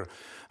Interior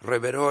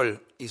Reverol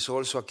is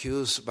also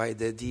accused by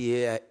the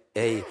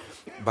DEA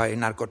by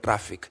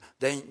narco-traffic,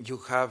 then you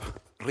have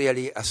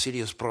really a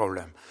serious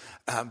problem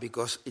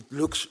because it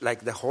looks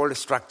like the whole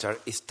structure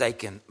is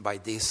taken by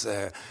this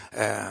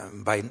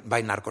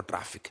by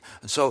narco-traffic.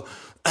 So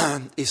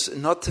it's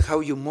not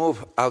how you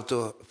move out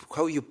of,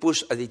 how you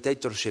push a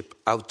dictatorship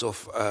out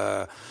of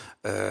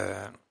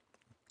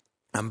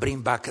and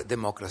bring back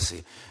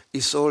democracy.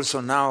 It's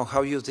also now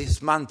how you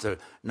dismantle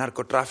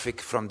narco-traffic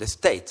from the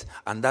state,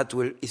 and that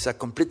is a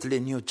completely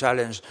new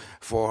challenge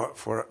for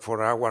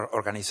our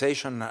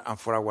organization and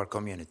for our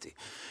community.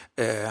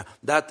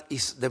 That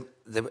is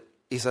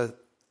is a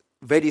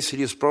very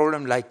serious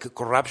problem, like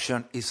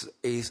corruption is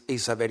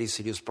a very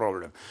serious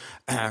problem.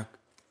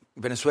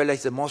 Venezuela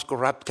is the most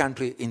corrupt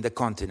country in the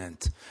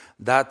continent.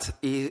 That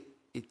in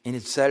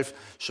itself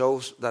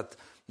shows that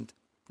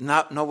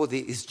nobody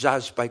is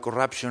judged by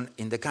corruption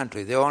in the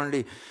country. The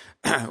only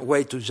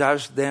way to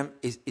judge them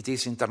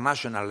is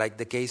international, like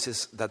the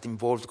cases that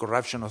involved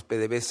corruption of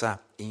PDVSA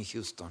in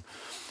Houston.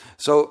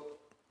 So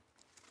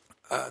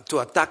to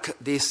attack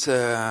these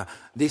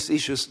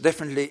issues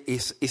definitely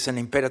is an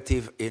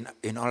imperative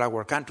in all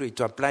our country.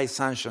 To apply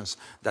sanctions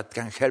that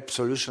can help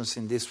solutions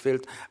in this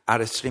field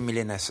are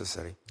extremely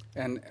necessary.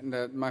 And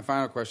my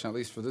final question, at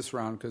least for this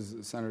round, because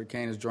Senator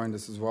Kaine has joined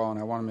us as well, and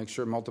I want to make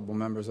sure multiple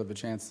members have a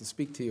chance to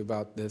speak to you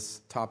about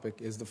this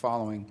topic, is the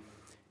following.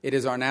 It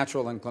is our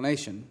natural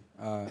inclination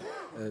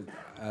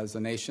as a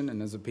nation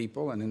and as a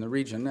people and in the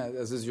region,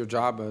 as is your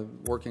job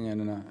working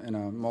in a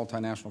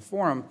multinational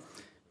forum,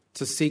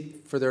 to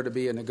seek for there to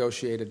be a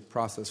negotiated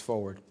process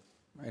forward.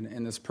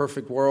 In this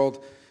perfect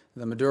world,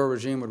 the Maduro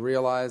regime would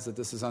realize that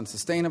this is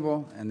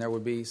unsustainable, and there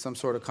would be some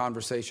sort of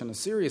conversation, a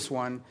serious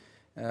one,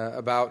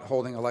 about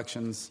holding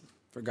elections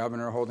for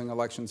governor, holding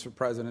elections for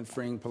president,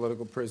 freeing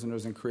political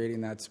prisoners, and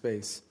creating that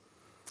space.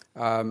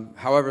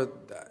 However,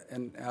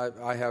 and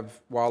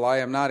while I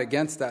am not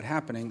against that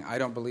happening, I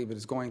don't believe it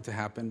is going to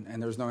happen,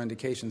 and there's no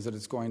indications that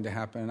it's going to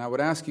happen. And I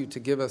would ask you to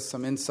give us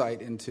some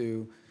insight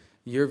into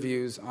your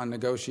views on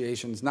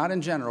negotiations, not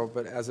in general,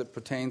 but as it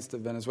pertains to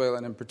Venezuela,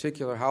 and in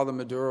particular, how the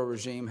Maduro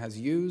regime has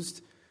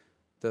used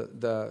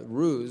the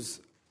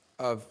ruse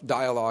of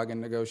dialogue and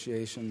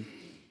negotiation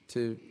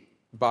to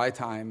buy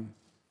time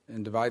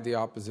and divide the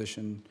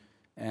opposition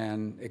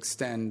and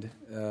extend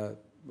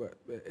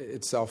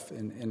itself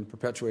and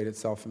perpetuate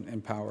itself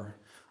in power.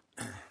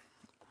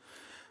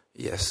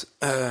 Yes,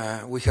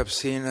 we have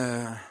seen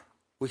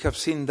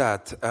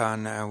that,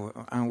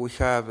 and we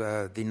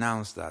have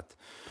denounced that.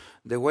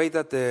 The way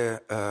that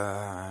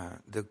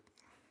the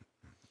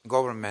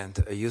government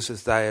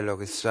uses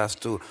dialogue is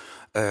just to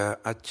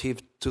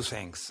achieve two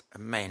things,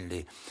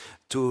 mainly: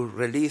 to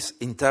release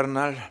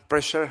internal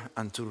pressure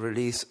and to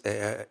release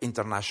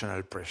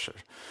international pressure.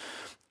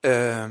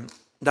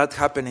 That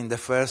happened in the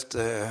first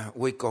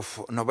week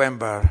of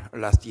November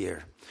last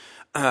year.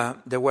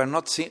 There were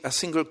not a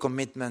single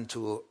commitment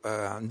to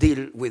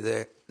deal with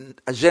the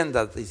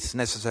agenda that is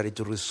necessary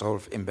to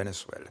resolve in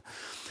Venezuela.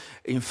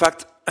 In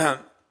fact,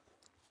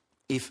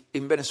 if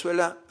in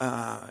Venezuela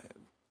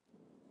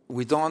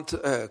we don't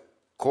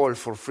call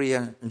for free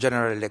and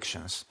general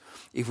elections,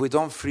 if we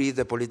don't free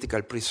the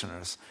political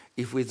prisoners,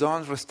 if we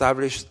don't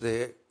reestablish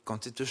the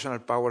constitutional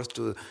powers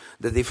to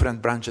the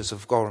different branches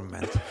of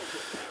government,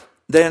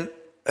 then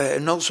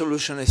no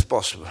solution is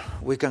possible.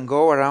 We can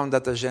go around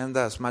that agenda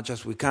as much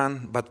as we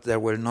can, but there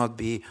will not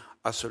be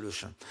a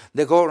solution.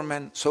 The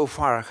government so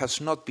far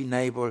has not been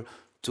able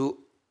to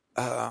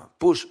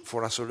push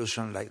for a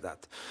solution like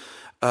that.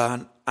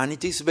 And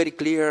it is very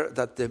clear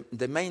that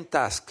the main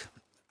task,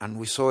 and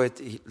we saw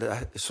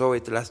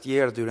it last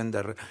year during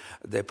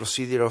the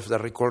procedure of the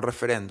recall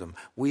referendum,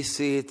 we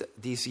see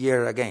it this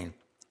year again,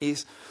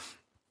 is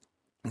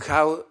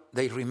how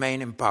they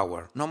remain in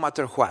power, no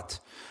matter what.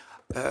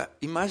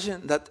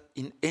 Imagine that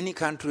in any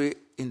country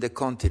in the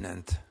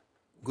continent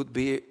would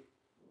be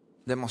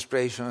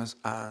demonstrations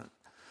and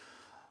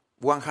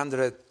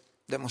 100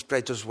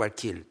 demonstrators were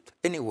killed.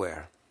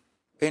 Anywhere.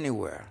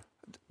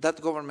 That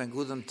government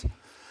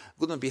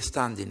wouldn't be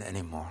standing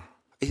anymore.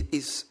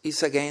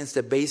 It's against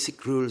the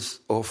basic rules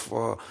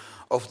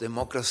of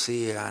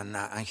democracy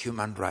and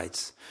human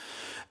rights.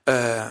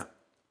 The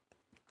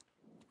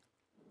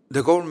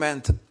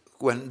government,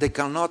 when they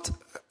cannot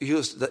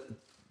use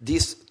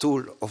this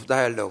tool of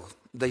dialogue,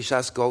 they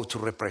just go to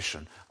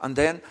repression. And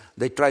then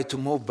they try to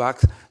move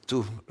back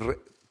to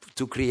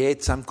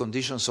create some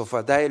conditions of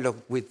a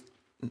dialogue with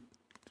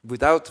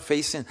without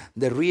facing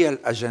the real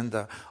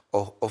agenda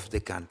of the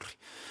country.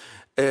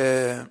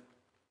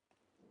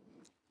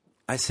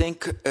 I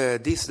think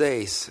these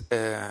days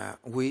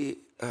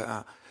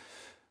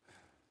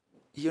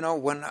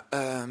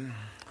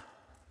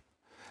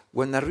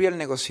when a real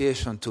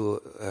negotiation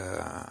to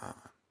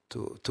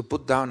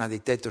put down a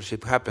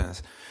dictatorship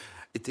happens,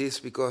 it is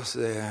because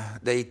the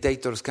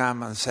dictators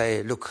come and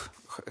say, look,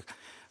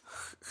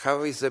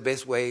 how is the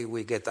best way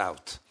we get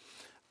out?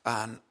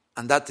 And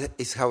that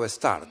is how it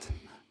starts.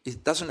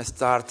 It doesn't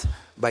start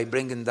by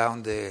bringing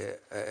down the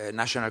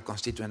National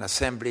Constituent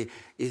Assembly.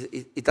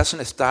 It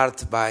doesn't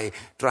start by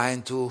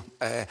trying to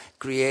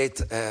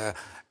create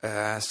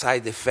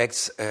side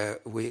effects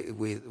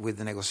with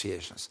the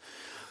negotiations.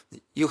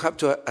 You have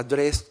to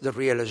address the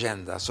real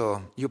agenda. So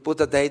you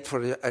put a date for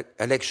the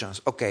elections.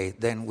 Okay,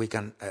 then we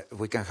can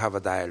have a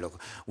dialogue.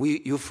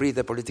 You free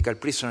the political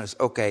prisoners.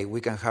 Okay,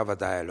 we can have a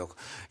dialogue.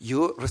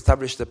 You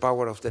reestablish the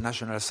power of the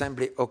National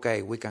Assembly.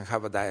 Okay, we can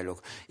have a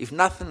dialogue. If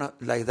nothing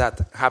like that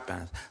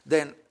happens,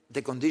 then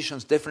the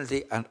conditions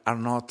definitely are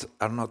not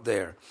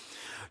there.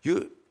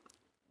 It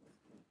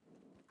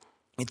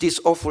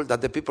is awful that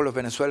the people of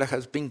Venezuela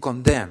has been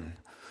condemned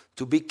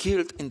to be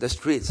killed in the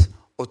streets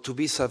or to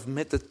be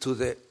submitted to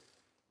the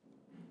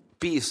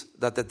peace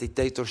that the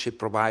dictatorship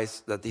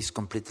provides, that is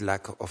complete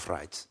lack of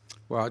rights.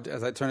 Well,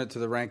 as I turn it to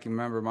the ranking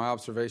member, my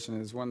observation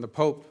is when the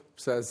Pope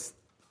says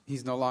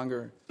he's no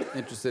longer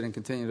interested in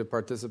continuing to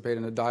participate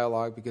in the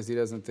dialogue because he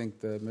doesn't think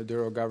the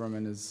Maduro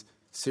government is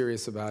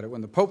serious about it,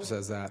 when the Pope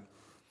says that,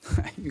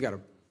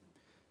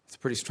 it's a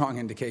pretty strong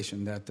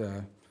indication that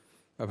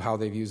of how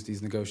they've used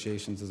these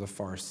negotiations as a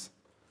farce.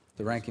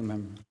 The ranking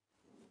member.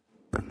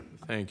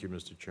 Thank you,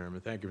 Mr.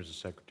 Chairman. Thank you, Mr.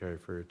 Secretary,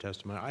 for your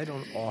testimony. I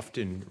don't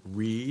often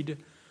read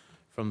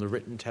from the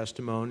written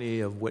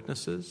testimony of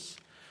witnesses,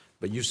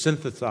 but you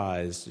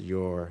synthesized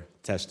your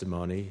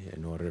testimony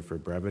in order for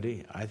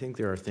brevity. I think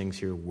there are things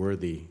here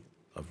worthy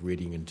of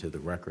reading into the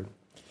record.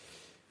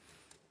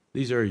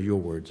 These are your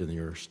words in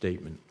your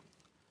statement.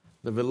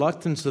 The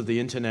reluctance of the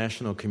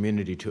international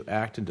community to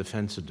act in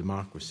defense of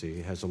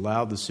democracy has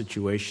allowed the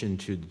situation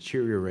to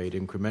deteriorate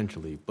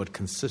incrementally but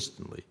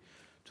consistently,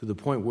 to the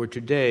point where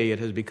today it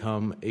has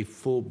become a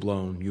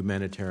full-blown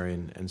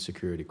humanitarian and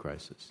security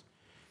crisis.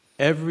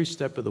 Every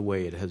step of the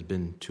way it has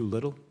been too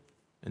little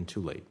and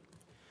too late.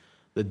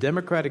 The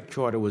Democratic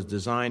Charter was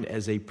designed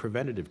as a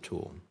preventative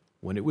tool.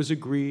 When it was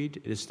agreed,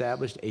 it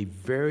established a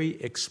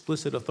very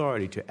explicit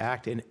authority to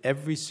act in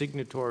every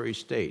signatory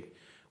state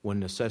when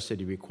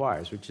necessity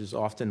requires, which is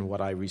often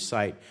what I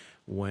recite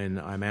when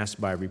I'm asked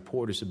by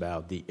reporters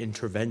about the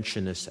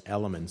interventionist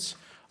elements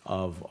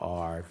of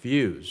our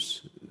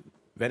views.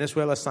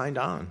 Venezuela signed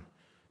on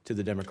to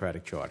the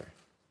Democratic Charter.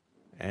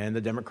 And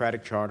the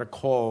Democratic Charter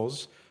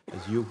calls,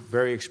 as you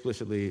very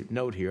explicitly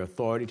note here,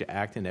 authority to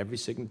act in every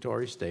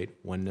signatory state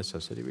when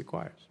necessity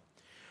requires.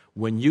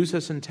 When used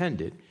as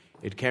intended,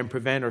 it can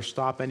prevent or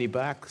stop any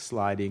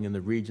backsliding in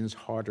the region's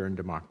hard-earned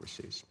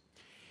democracies.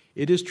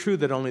 It is true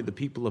that only the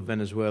people of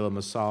Venezuela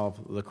must solve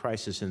the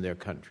crisis in their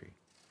country.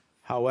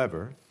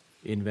 However,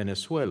 in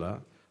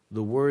Venezuela,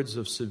 the words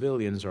of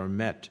civilians are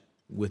met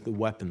with the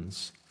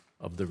weapons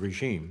of the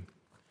regime.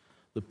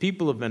 The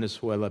people of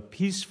Venezuela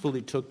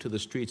peacefully took to the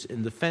streets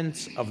in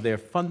defense of their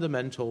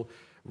fundamental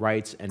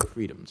rights and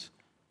freedoms.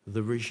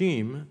 The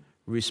regime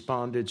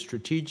responded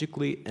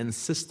strategically and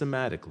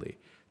systematically,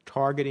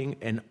 targeting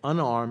an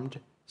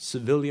unarmed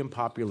civilian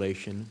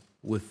population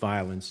with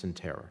violence and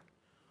terror.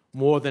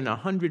 More than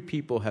 100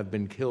 people have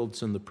been killed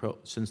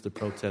since the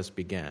protests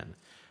began.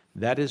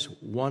 That is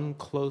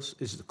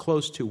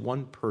close to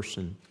one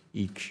person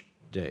each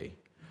day.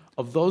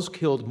 Of those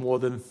killed, more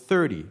than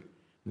 30, and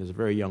there's a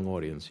very young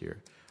audience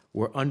here,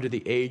 were under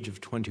the age of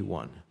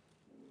 21.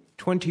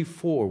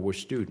 24 were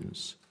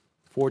students.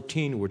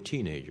 14 were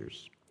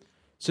teenagers.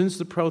 Since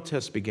the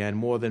protests began,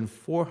 more than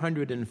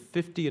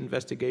 450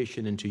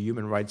 investigations into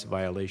human rights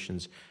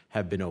violations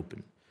have been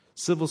opened.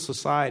 Civil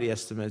society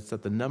estimates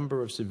that the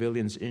number of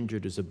civilians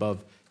injured is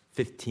above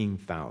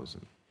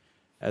 15,000.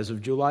 As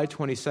of July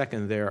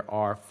 22nd, there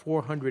are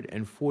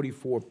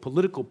 444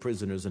 political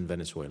prisoners in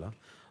Venezuela,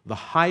 the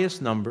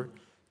highest number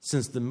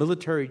since the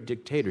military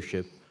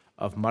dictatorship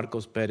of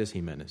Marcos Pérez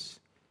Jiménez.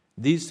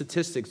 These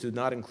statistics do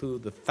not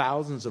include the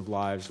thousands of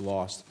lives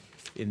lost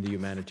in the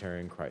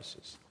humanitarian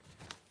crisis.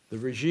 The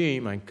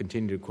regime, I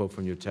continue to quote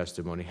from your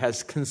testimony,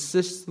 has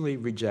consistently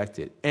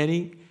rejected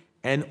any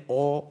and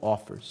all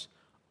offers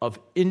of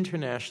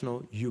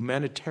international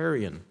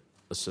humanitarian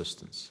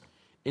assistance.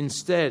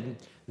 Instead,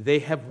 they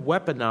have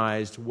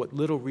weaponized what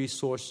little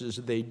resources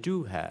they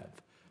do have,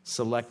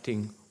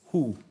 selecting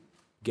who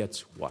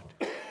gets what.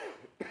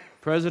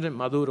 President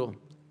Maduro,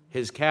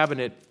 his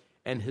cabinet,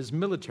 and his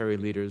military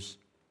leaders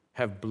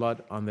have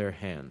blood on their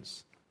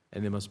hands,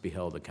 and they must be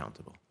held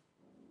accountable.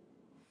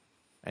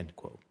 End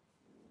quote.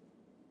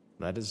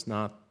 That is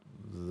not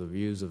the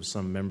views of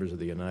some members of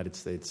the United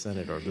States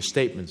Senate or the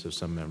statements of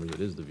some members.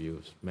 It is the view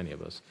of many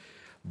of us.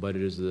 But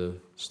it is the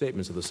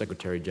statements of the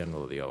Secretary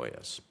General of the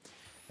OAS.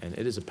 And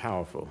it is a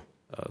powerful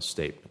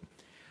statement.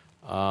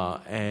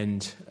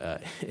 And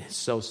it's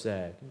so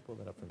sad. Can you pull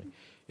that up for me?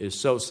 It's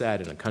so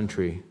sad in a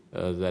country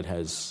that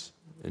has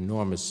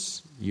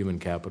enormous human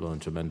capital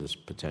and tremendous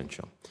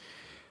potential.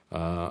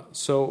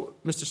 So,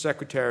 Mr.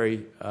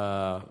 Secretary,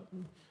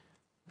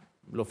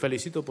 lo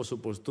felicito por su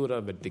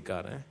postura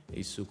vertical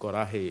y su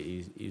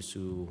coraje y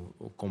su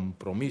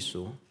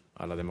compromiso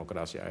a la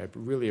democracia. I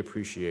really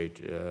appreciate,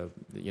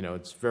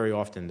 it's very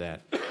often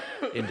that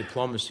in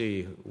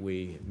diplomacy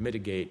we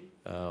mitigate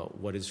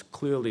what is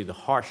clearly the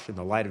harsh in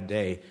the light of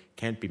day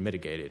can't be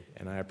mitigated,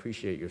 and I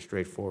appreciate your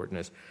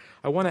straightforwardness.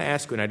 I want to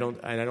ask you, and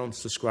I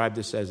don't describe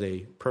this as a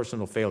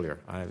personal failure.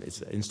 It's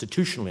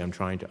institutionally I'm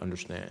trying to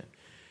understand.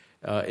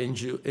 In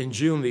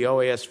June, the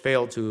OAS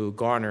failed to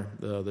garner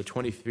the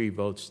 23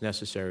 votes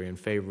necessary in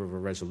favor of a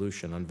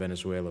resolution on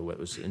Venezuela that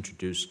was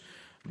introduced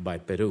by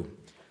Peru.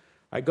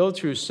 I go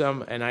through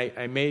some, and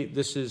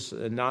this is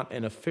not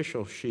an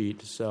official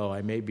sheet, so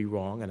I may be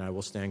wrong, and I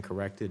will stand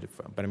corrected,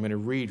 but I'm going to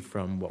read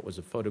from what was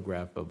a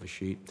photograph of a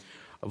sheet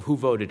of who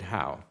voted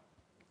how.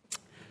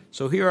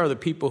 So here are the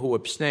people who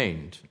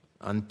abstained: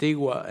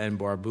 Antigua and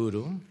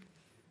Barbuda,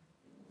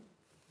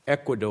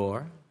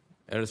 Ecuador,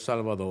 El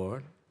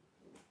Salvador,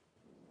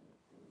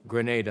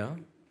 Grenada,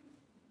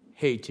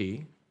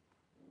 Haiti,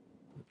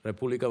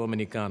 República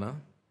Dominicana,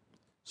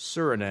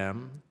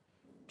 Suriname,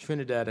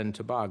 Trinidad and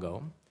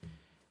Tobago,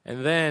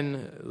 and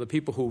then the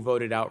people who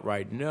voted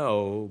outright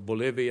no: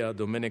 Bolivia,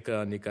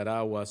 Dominica,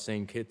 Nicaragua,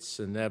 St. Kitts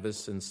and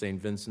Nevis, and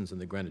St. Vincent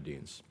and the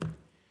Grenadines.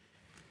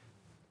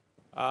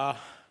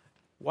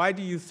 Why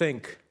do you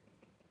think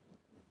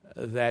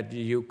that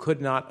you could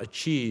not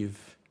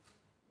achieve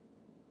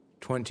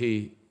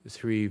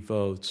 23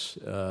 votes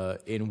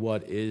in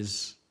what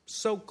is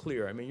so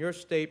clear? I mean, your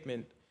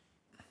statement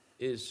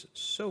is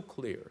so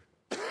clear,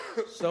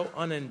 so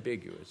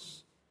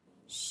unambiguous,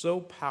 so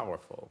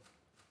powerful.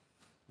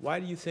 Why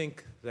do you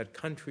think that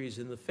countries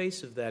in the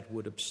face of that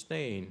would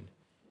abstain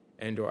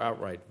and or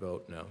outright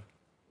vote no?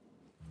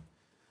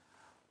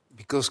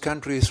 Because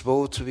countries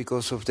vote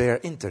because of their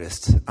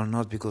interests and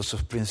not because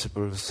of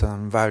principles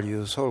and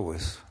values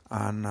always.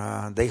 And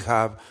they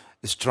have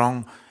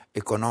strong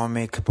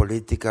economic,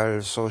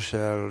 political,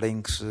 social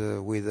links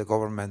with the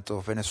government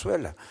of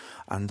Venezuela.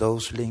 And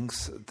those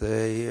links,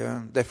 they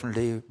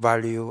definitely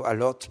value a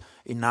lot,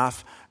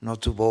 enough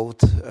not to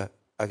vote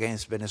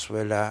against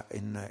Venezuela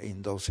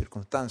in those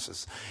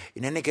circumstances.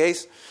 In any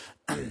case,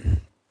 I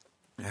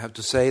have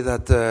to say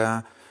that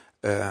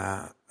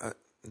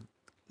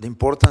the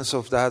importance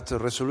of that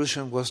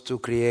resolution was to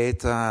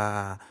create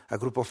a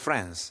group of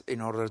friends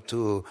in order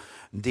to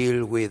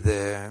deal with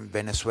the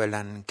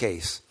Venezuelan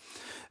case.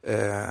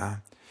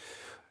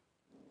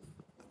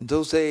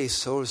 Those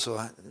days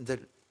also, the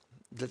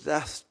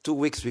last 2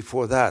 weeks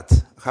before that,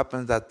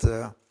 happened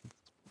that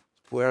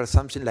were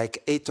something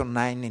like 8 or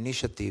 9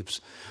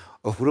 initiatives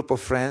of group of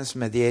friends,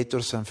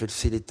 mediators and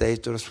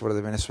facilitators for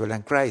the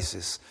Venezuelan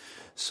crisis.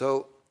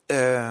 So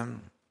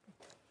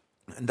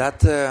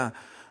that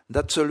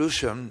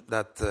solution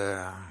that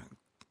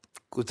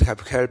could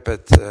have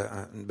helped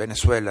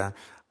Venezuela,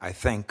 I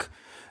think,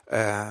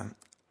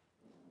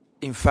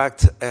 in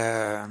fact,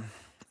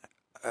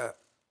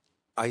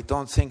 I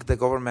don't think the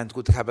government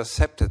would have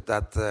accepted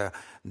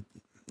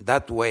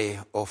that way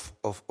of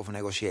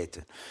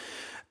negotiating.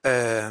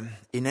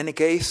 In any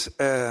case,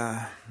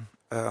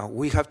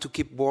 we have to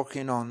keep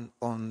working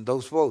on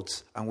those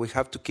votes, and we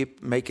have to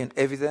keep making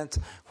evident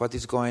what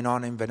is going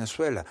on in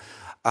Venezuela.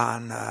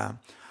 And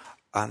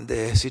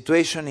the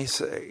situation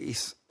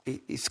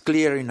is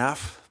clear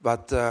enough,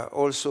 but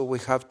also we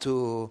have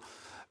to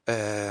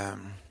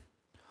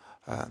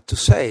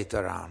say it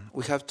around.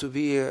 We have to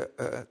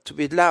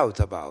be loud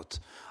about,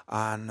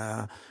 and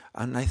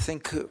I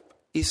think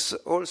it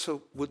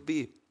also would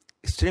be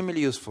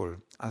extremely useful,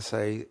 as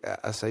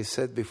I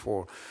said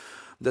before,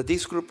 that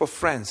this group of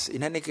friends,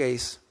 in any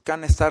case,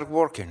 can start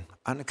working,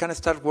 and can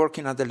start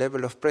working at the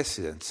level of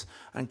presidents,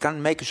 and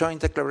can make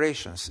joint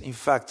declarations. In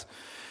fact,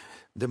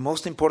 the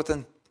most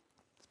important,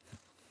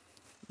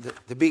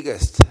 the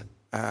biggest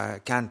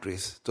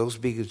countries, those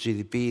biggest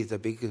GDP, the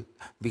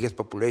biggest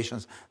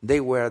populations, they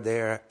were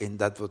there in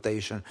that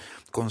votation,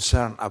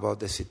 concerned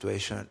about the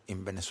situation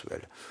in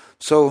Venezuela.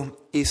 So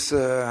it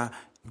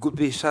could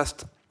be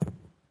just,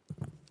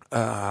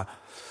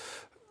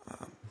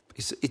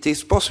 it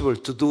is possible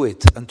to do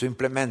it and to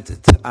implement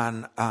it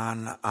and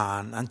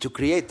to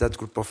create that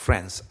group of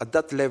friends at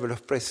that level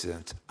of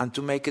president and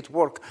to make it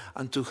work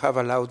and to have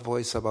a loud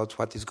voice about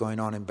what is going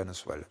on in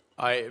Venezuela.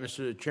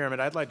 Mr. Chairman,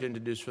 I'd like to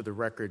introduce for the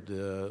record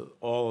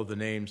all of the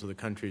names of the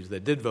countries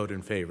that did vote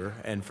in favor,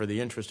 and for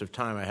the interest of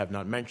time, I have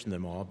not mentioned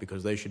them all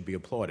because they should be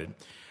applauded.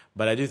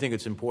 But I do think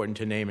it's important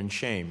to name and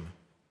shame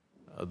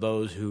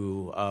those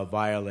who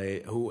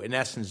who in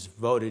essence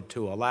voted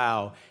to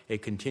allow a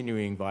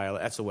continuing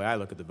violation. That's the way I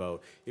look at the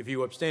vote. If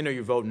you abstain or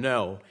you vote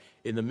no,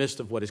 in the midst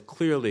of what is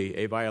clearly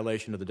a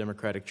violation of the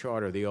Democratic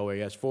Charter, the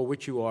OAS, for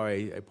which you are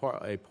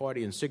a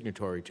party and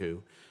signatory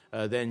to,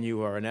 then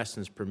you are in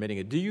essence permitting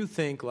it. Do you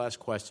think, last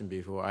question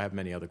before, I have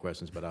many other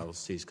questions, but I will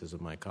cease because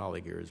of my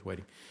colleague here is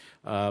waiting.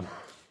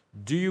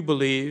 Do you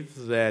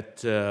believe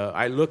that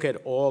I look at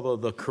all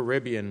of the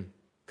Caribbean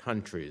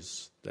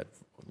countries that,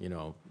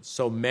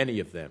 so many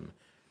of them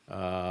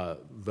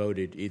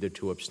voted either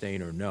to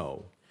abstain or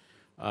no.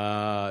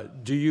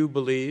 Do you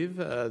believe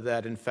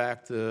that, in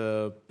fact,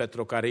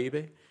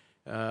 Petrocaribe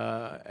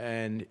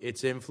and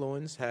its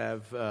influence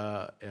have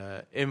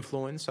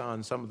influence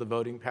on some of the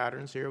voting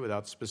patterns here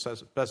without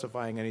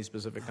specifying any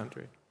specific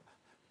country?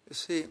 You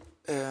see,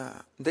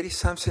 there is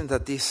something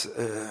that is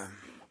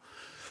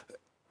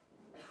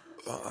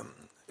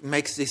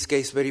makes this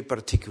case very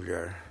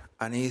particular,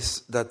 and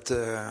is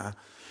that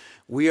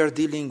we are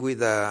dealing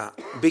with a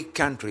big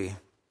country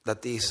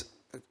that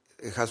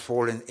has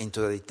fallen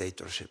into a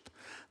dictatorship.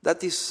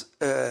 That is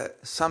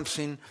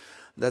something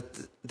that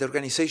the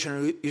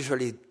organization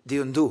usually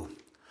didn't do.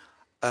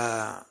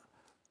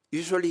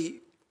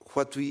 Usually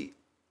what the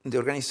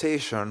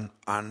organization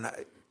and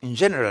in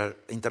general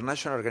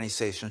international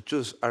organizations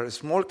choose are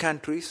small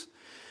countries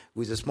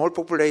with small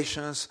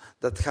populations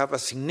that have a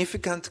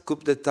significant coup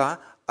d'etat,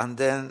 and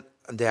then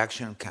the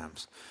action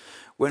comes.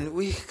 When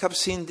we have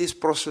seen this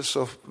process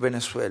of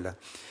Venezuela,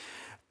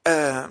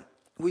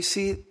 we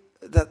see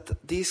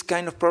that these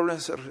kind of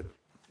problems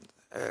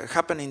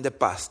happened in the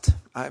past.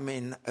 I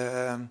mean,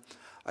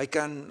 I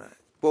can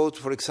quote,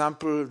 for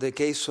example, the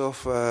case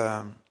of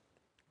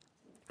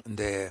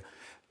the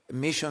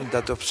mission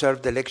that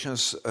observed the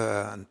elections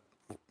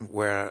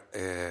where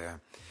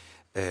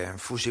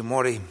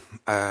Fujimori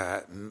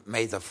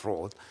made a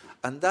fraud,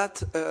 and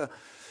that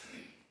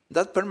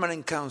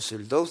permanent council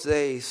those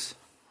days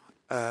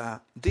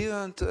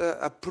didn't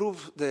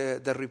approve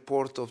the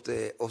report of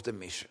the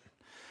mission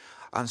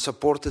and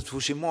supported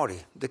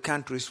Fujimori. The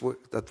countries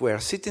that were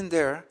sitting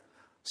there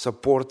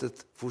supported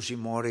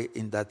Fujimori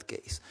in that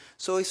case.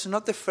 So it's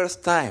not the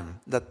first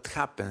time that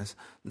happens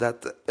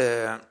that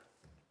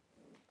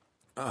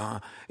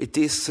it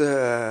is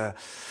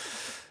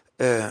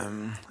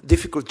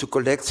difficult to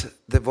collect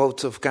the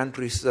votes of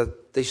countries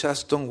that they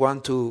just don't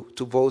want to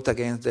vote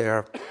against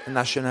their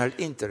national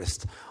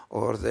interest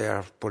or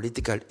their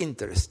political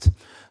interest.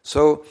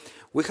 So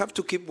we have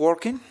to keep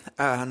working,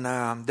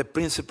 and the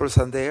principles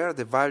are there,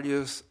 the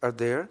values are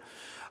there,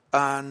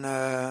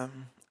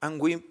 and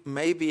we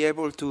may be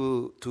able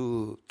to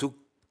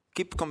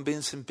keep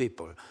convincing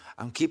people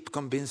and keep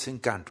convincing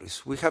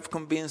countries. We have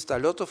convinced a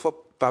lot of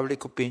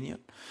public opinion.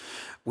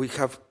 We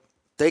have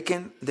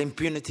taken the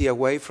impunity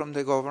away from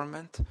the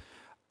government,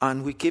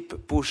 and we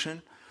keep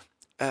pushing.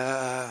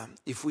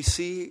 If we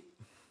see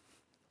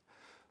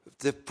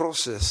the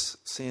process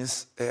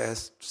since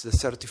the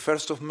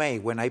 31st of May,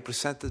 when I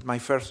presented my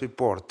first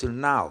report, till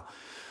now,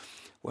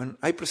 when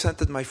I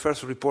presented my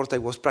first report, I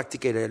was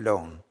practically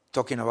alone,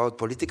 talking about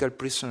political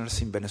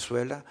prisoners in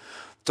Venezuela,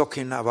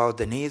 talking about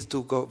the need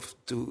to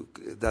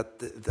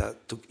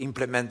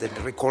implement the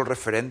recall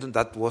referendum.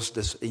 That was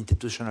the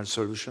institutional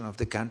solution of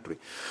the country,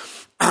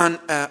 and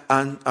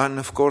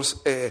of course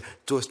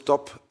to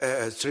stop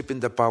stripping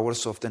the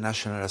powers of the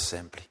National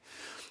Assembly.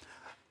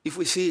 If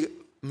we see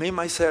me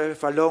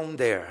myself alone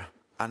there,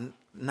 and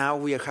now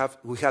we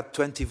had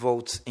 20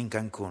 votes in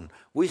Cancun,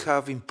 we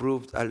have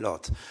improved a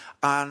lot,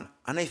 and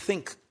I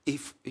think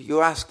if you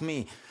ask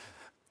me.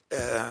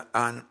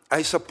 And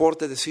I support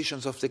the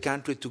decisions of the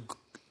country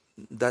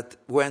that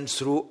went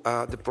through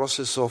the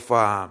process of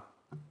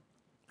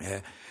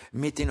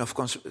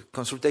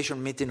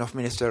consultation meeting of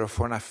Minister of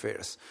Foreign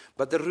Affairs.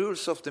 But the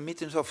rules of the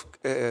meetings of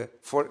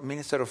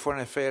Minister of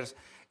Foreign Affairs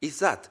is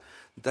that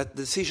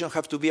decisions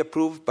have to be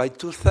approved by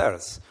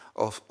 2/3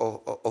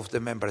 of the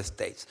member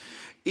states.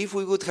 If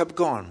we would have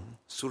gone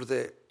through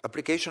the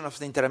application of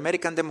the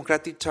Inter-American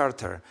Democratic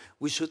Charter,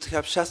 we should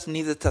have just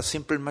needed a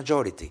simple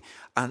majority.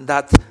 And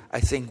that,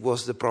 I think,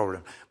 was the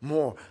problem.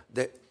 More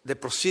the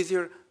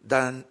procedure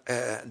than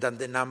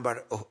the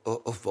number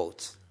of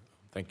votes.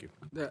 Thank you.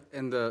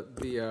 And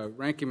the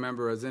ranking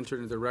member has entered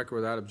into the record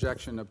without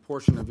objection a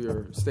portion of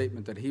your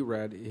statement that he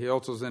read. He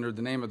also has entered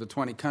the name of the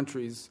 20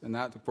 countries, and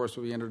that, of course,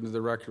 will be entered into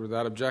the record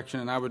without objection.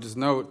 And I would just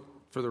note,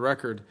 for the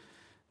record,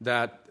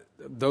 that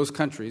those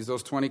countries,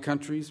 those 20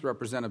 countries,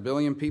 represent 1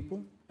 billion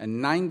people,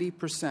 and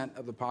 90%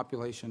 of the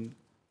population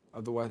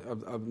of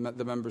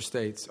the member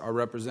states are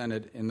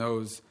represented in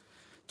those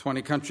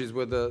 20 countries.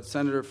 With the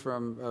senator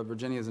from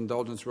Virginia's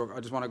indulgence, I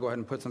just want to go ahead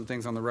and put some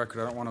things on the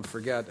record. I don't want to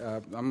forget.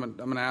 I'm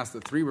going to ask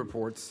the 3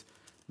 reports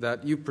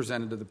that you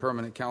presented to the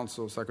Permanent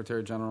Council,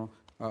 Secretary General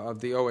of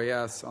the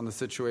OAS, on the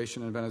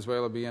situation in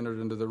Venezuela be entered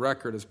into the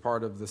record as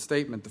part of the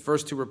statement. The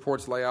first 2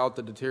 reports lay out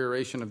the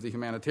deterioration of the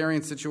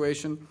humanitarian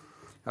situation,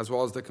 as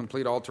well as the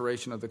complete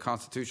alteration of the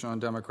constitutional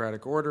and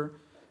democratic order.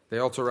 They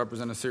also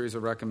represent a series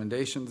of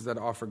recommendations that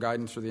offer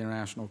guidance for the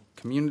international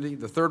community.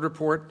 The 3rd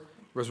report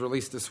was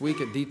released this week.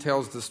 It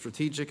details the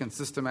strategic and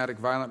systematic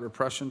violent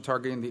repression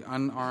targeting the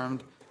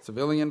unarmed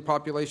civilian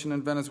population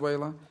in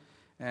Venezuela.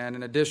 And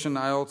in addition,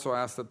 I also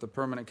asked that the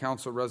Permanent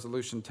Council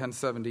Resolution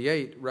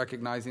 1078,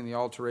 recognizing the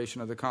alteration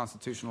of the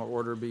constitutional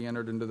order, be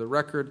entered into the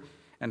record.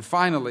 And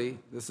finally,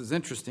 this is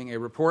interesting, a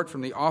report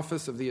from the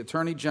Office of the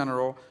Attorney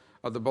General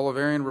of the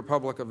Bolivarian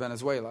Republic of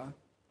Venezuela,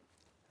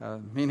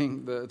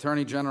 meaning the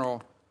Attorney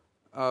General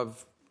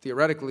of,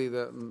 theoretically,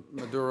 the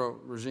Maduro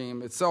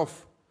regime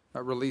itself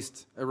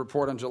released a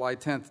report on July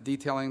 10th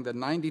detailing the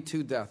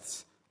 92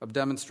 deaths of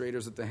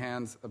demonstrators at the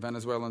hands of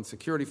Venezuelan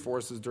security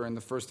forces during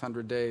the first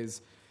 100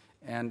 days.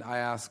 And I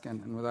ask,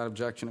 and without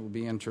objection, it will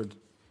be entered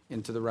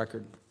into the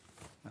record.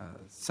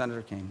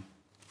 Senator Kane.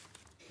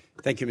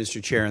 Thank you,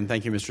 Mr. Chair, and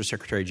thank you, Mr.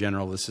 Secretary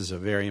General. This is a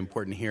very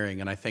important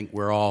hearing, and I think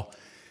we're all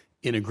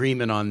in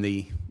agreement on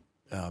the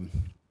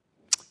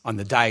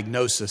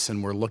diagnosis,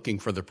 and we're looking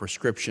for the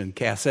prescription,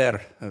 ¿qué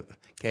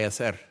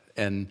hacer?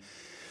 And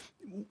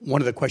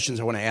one of the questions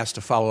I want to ask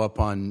to follow up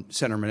on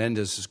Senator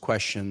Menendez's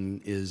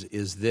question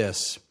is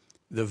this: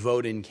 the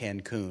vote in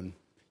Cancun.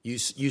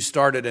 You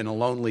started in a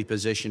lonely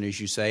position, as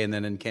you say, and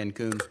then in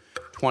Cancun,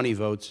 20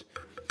 votes.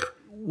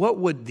 What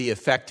would the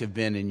effect have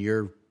been in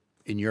your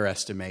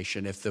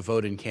estimation if the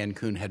vote in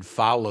Cancun had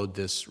followed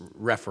this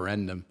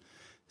referendum?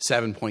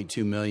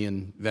 7.2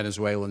 million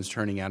Venezuelans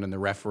turning out in the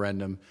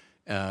referendum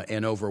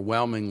and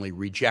overwhelmingly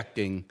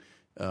rejecting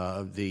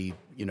the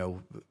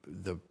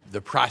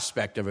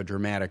prospect of a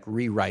dramatic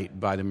rewrite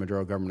by the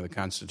Maduro government of the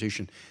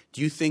Constitution.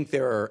 Do you think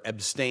there are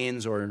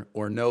abstains or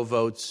no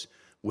votes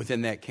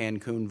within that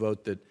Cancun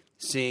vote that,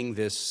 seeing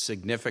this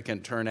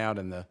significant turnout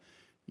and the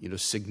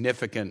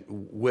significant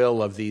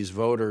will of these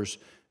voters,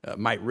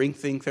 might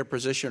rethink their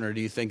position, or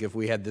do you think if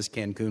we had this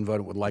Cancun vote,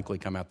 it would likely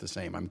come out the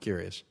same? I'm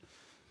curious.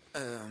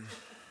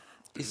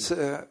 It's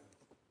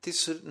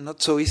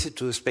not so easy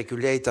to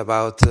speculate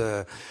about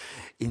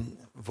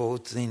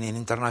voting in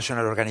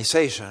international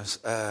organizations.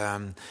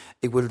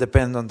 It will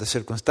depend on the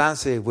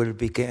circumstances. It will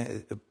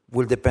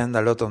depend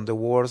a lot on the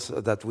words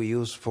that we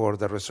use for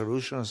the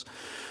resolutions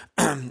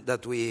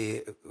that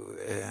we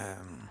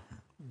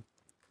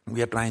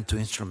are trying to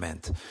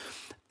instrument.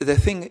 The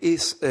thing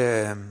is,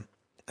 in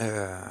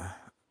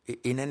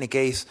any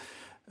case,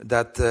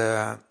 that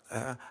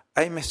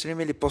I'm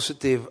extremely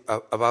positive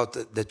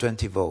about the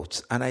 20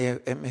 votes, and I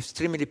am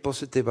extremely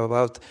positive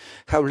about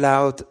how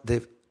loud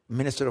the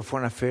Minister of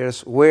Foreign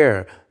Affairs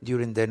were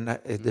during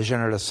the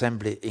General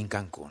Assembly in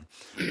Cancun.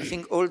 I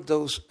think all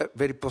those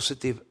very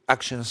positive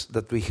actions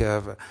that we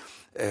have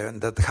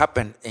that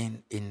happened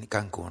in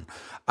Cancun,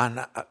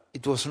 and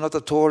it was not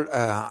at all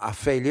a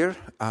failure.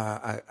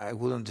 I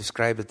wouldn't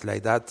describe it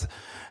like that,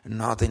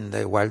 not in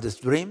the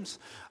wildest dreams.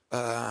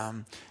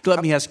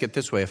 Let me ask it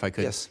this way, if I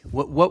could. Yes.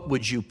 What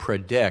would you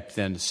predict,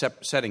 then,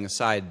 setting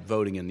aside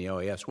voting in the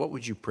OAS, what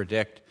would you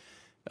predict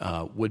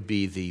would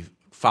be the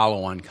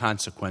follow-on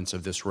consequence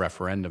of this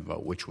referendum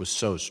vote, which was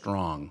so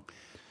strong?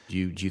 Do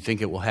you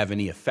think it will have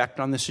any effect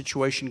on the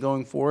situation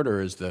going forward,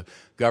 or is the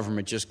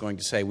government just going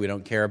to say we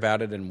don't care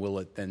about it, and will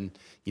it then,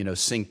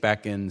 sink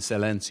back in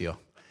silencio?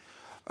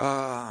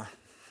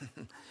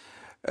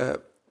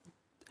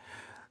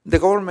 The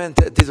government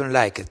didn't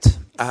like it,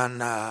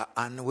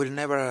 and will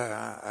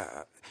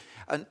never.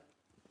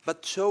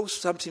 But shows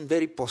something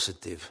very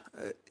positive,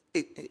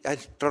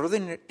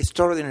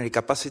 extraordinary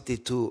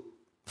capacity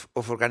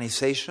of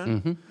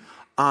organization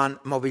and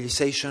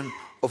mobilization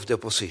of the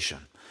opposition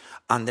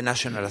and the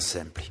National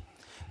Assembly.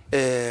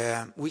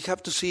 We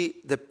have to see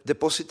the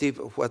positive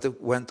of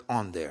what went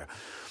on there.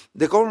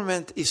 The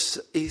government is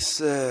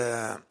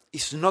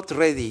not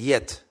ready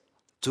yet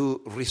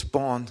to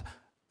respond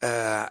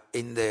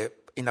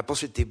in a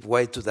positive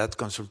way to that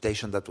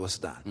consultation that was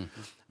done.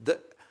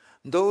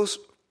 Those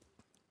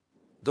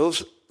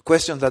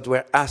questions that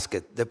were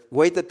asked, the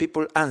way that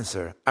people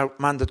answer, are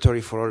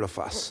mandatory for all of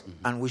us,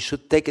 and we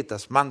should take it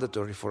as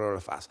mandatory for all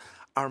of us.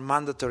 Are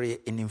mandatory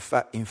in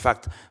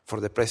fact for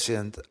the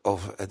president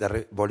of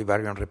the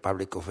Bolivarian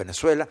Republic of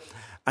Venezuela,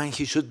 and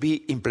he should be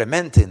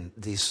implementing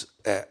this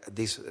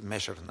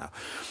measure now.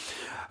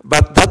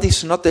 But that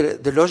is not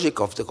the logic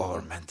of the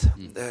government.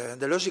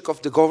 The logic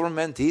of the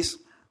government is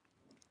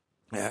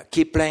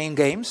keep playing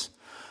games,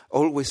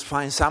 always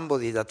find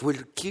somebody that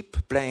will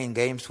keep playing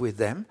games with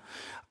them,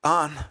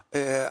 and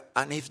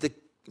if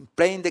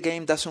playing the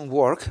game doesn't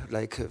work,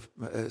 like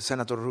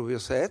Senator Rubio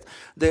said,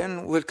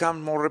 then will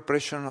come more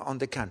repression on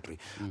the country.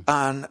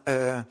 And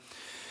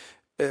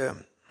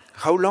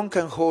how long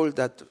can hold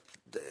that?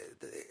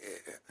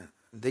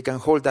 They can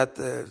hold that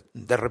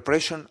the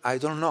repression. I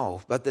don't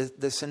know, but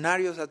the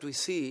scenarios that we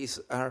see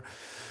are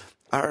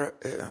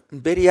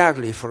very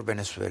ugly for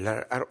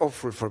Venezuela, are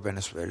awful for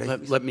Venezuela.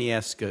 Let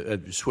me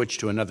switch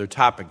to another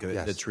topic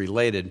that's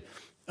related.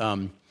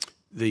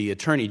 The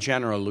Attorney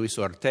General, Luis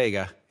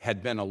Ortega,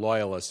 had been a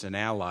loyalist and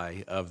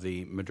ally of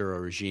the Maduro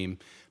regime,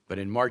 but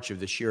in March of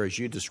this year, as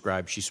you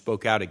described, she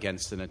spoke out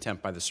against an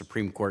attempt by the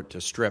Supreme Court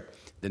to strip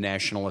the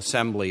National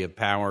Assembly of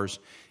powers,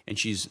 and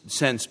she's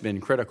since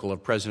been critical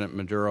of President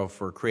Maduro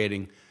for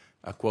creating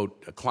a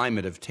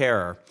climate of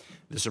terror.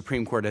 The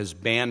Supreme Court has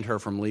banned her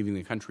from leaving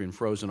the country and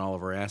frozen all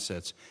of her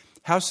assets.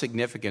 How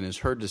significant is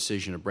her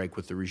decision to break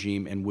with the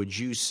regime, and would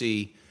you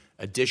see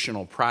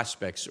additional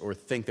prospects, or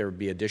think there would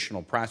be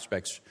additional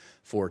prospects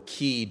for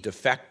key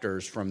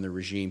defectors from the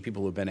regime,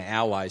 people who have been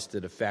allies to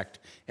defect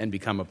and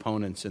become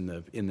opponents in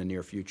the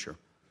near future?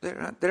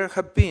 There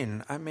have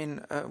been. I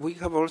mean, we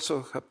have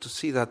also have to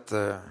see that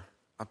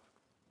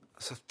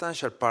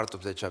substantial part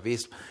of the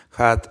Chavismo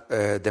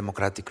had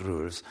democratic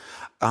rules,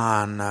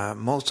 and a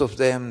lot of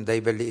them they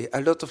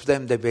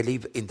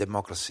believe in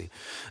democracy,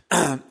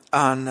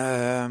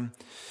 and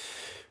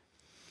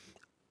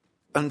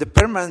the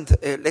permanent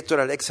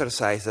electoral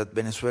exercise that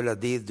Venezuela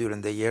did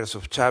during the years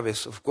of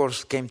Chavez, of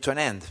course, came to an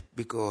end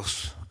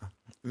because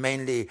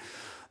mainly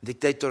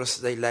dictators,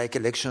 they like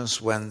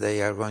elections when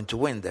they are going to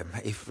win them.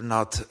 If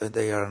not,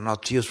 they are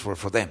not useful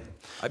for them.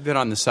 I've been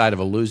on the side of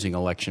a losing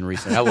election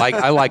recently.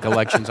 I like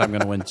elections I'm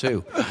going to win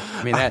too.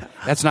 I mean,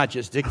 that's not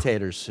just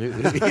dictators.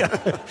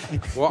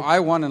 Well, I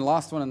won and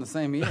lost one in the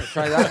same year.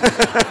 Try that.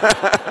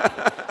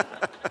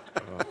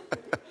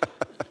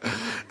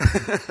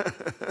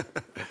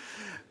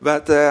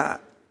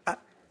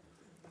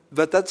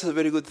 But that's a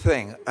very good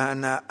thing,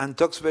 and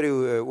talks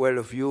very well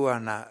of you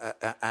and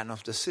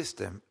of the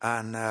system,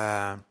 and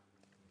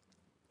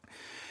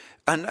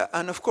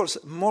of course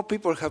more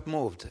people have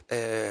moved.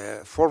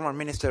 Former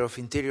Minister of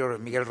Interior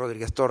Miguel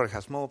Rodriguez Torres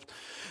has moved.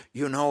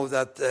 You know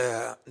that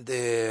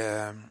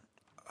there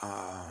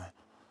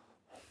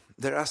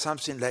are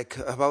something like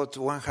about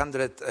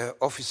 100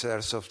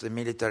 officers of the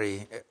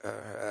military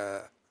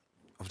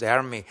of the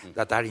army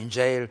that are in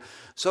jail.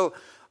 So.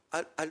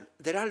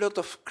 There are a lot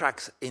of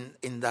cracks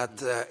in that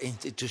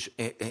institution,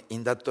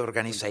 in that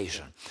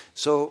organization.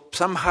 So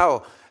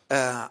somehow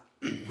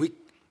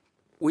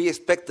we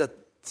expect that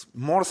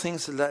more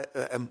things,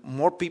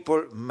 more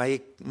people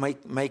may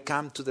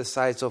come to the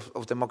side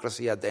of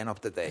democracy at the end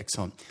of the day.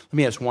 Excellent. Let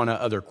me ask one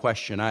other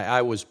question.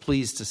 I was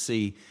pleased to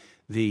see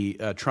the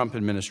Trump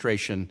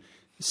administration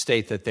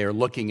state that they're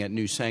looking at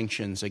new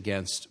sanctions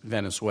against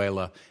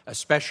Venezuela,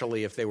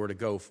 especially if they were to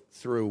go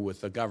through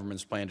with the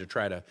government's plan to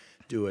try to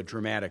do a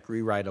dramatic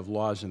rewrite of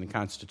laws in the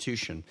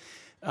Constitution.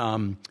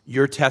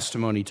 Your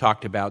testimony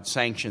talked about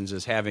sanctions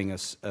as having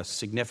a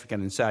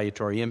significant and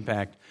salutary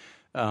impact.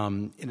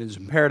 It is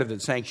imperative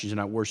that sanctions are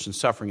not worsen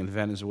suffering of the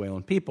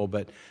Venezuelan people,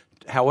 but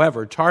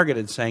however,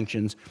 targeted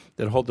sanctions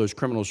that hold those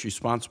criminals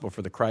responsible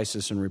for the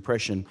crisis and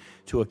repression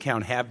to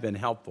account have been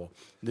helpful.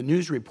 The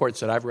news reports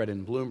that I've read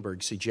in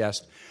Bloomberg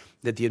suggest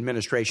that the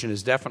administration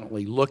is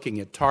definitely looking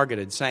at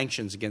targeted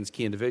sanctions against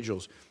key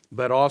individuals,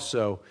 but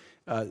also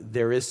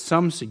there is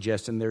some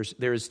suggestion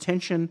there is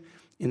tension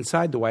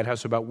inside the White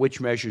House about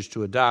which measures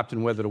to adopt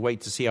and whether to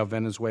wait to see how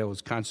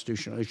Venezuela's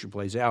constitutional issue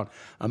plays out.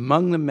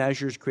 Among the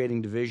measures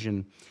creating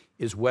division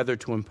is whether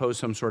to impose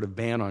some sort of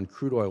ban on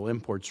crude oil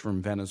imports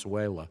from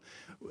Venezuela.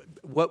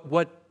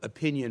 What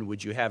opinion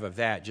would you have of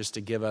that, just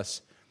to give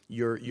us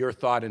your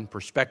thought and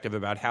perspective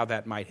about how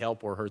that might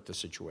help or hurt the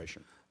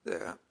situation?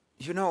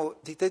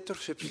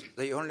 Dictatorships,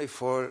 they only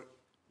fall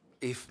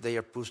if they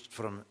are pushed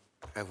from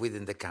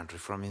within the country,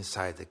 from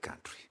inside the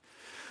country.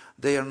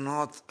 They are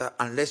not,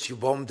 unless you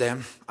bomb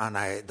them, and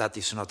that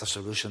is not a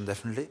solution,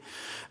 definitely,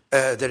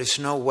 there is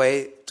no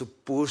way to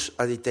push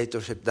a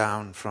dictatorship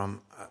down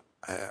from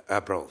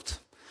abroad.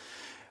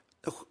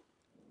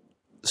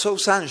 So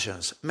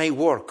sanctions may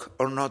work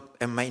or not,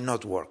 and may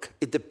not work.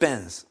 It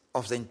depends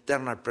on the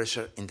internal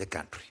pressure in the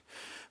country.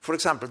 For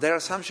example, there are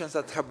sanctions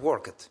that have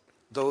worked.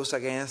 Those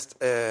against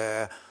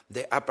the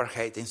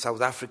apartheid in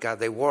South Africa,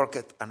 they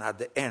worked, and at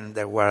the end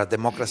there were a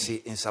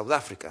democracy in South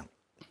Africa.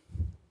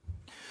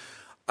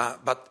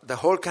 But the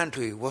whole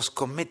country was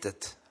committed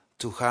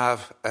to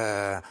have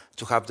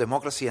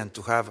democracy and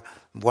to have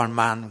one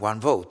man,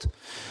 one vote.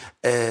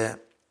 There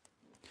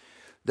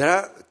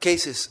are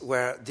cases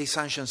where these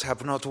sanctions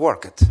have not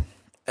worked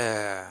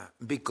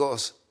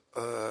because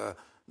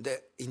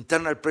the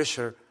internal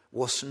pressure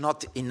was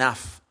not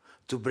enough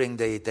to bring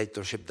the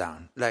dictatorship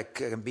down, like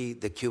can be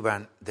the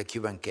Cuban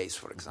case,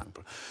 for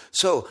example.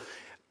 So,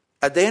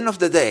 at the end of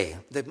the day,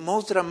 the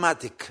most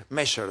dramatic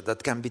measure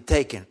that can be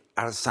taken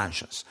are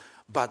sanctions.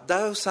 But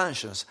those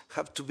sanctions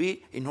have to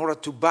be in order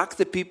to back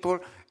the people,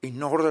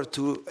 in order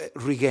to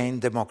regain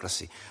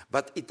democracy.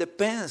 But it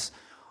depends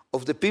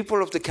on the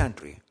people of the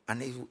country,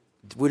 and it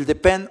will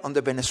depend on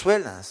the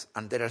Venezuelans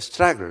and their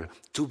struggle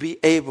to be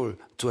able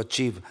to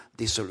achieve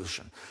this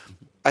solution.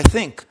 I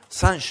think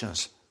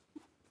sanctions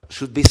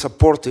should be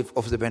supportive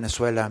of the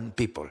Venezuelan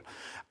people.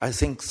 I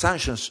think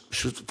sanctions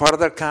should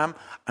further come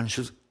and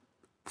should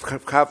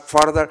have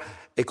further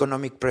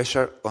economic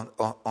pressure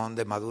on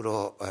the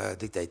Maduro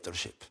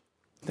dictatorship.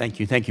 Thank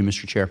you. Thank you,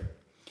 Mr. Chair.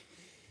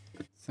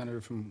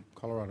 Senator from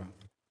Colorado.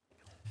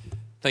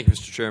 Thank you,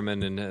 Mr.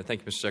 Chairman, and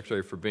thank you, Mr.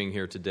 Secretary, for being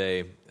here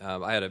today.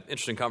 I had an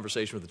interesting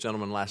conversation with a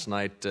gentleman last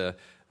night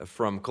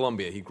from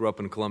Colombia. He grew up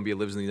in Colombia,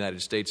 lives in the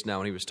United States now,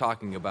 and he was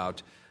talking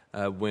about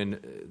when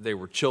they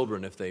were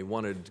children, if they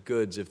wanted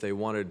goods, if they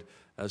wanted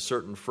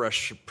certain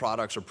fresh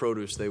products or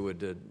produce, they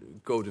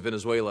would go to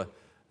Venezuela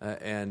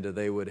and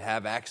they would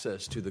have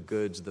access to the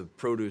goods, the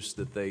produce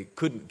that they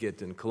couldn't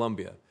get in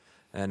Colombia.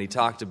 And he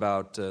talked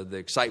about the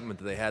excitement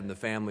that they had in the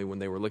family when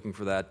they were looking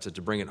for that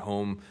to bring it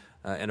home.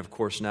 And, of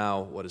course,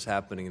 now what is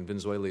happening in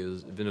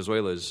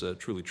Venezuela is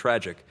truly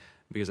tragic,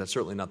 because that's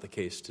certainly not the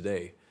case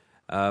today.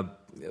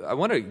 I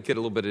want to get a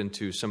little bit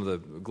into some of the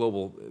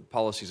global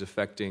policies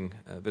affecting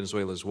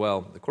Venezuela as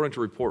well. According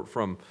to a report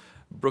from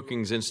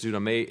Brookings Institute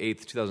on May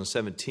 8th,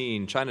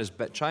 2017,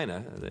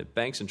 the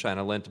banks in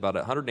China lent about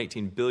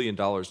 $118 billion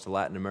to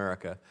Latin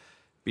America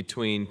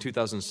between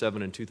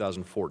 2007 and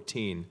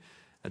 2014.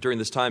 During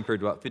this time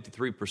period, about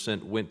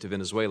 53% went to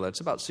Venezuela. It's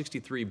about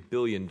 $63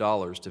 billion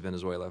to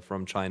Venezuela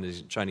from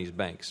Chinese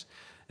banks.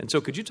 And so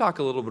could you talk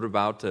a little bit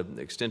about the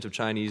extent of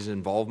Chinese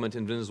involvement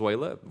in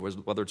Venezuela,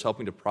 whether it's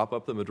helping to prop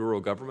up the Maduro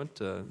government,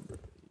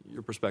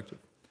 your perspective?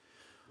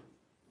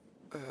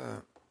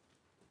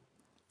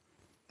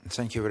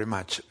 Thank you very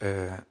much.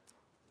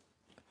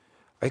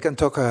 I can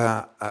talk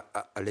a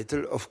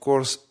little. Of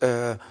course,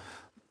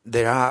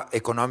 there are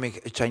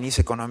Chinese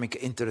economic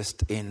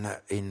interest in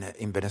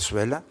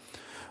Venezuela.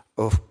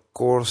 Of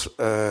course,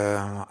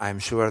 I'm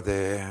sure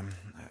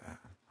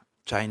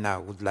China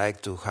would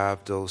like to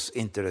have those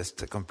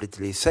interests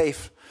completely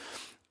safe,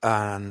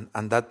 and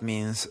that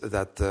means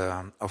that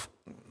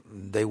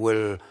they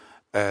will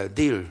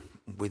deal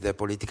with the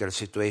political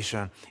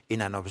situation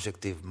in an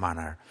objective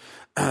manner.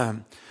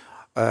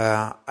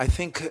 I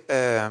think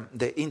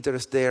the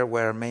interests there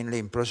were mainly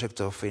in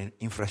projects of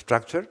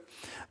infrastructure.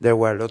 There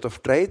were a lot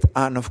of trade,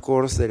 and of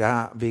course there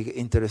are big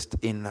interest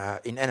in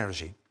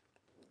energy,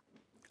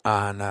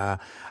 and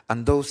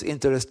those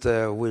interests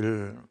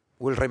will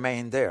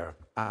remain there.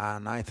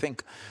 And I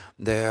think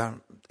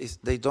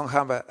they don't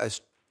have a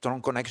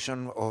strong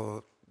connection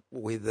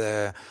with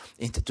the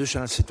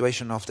institutional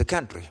situation of the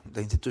country.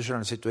 The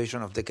institutional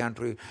situation of the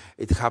country,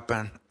 it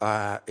happened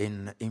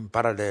in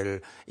parallel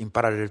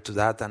to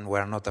that, and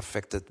were not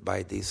affected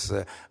by this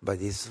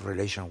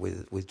relation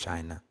with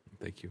China.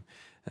 Thank you.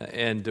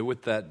 And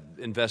with that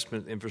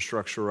investment,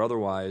 infrastructure or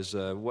otherwise,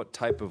 what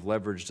type of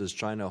leverage does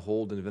China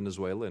hold in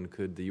Venezuela, and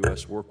could the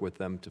U.S. work with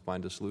them to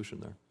find a solution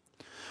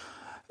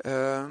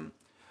there?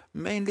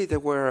 Mainly, there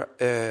were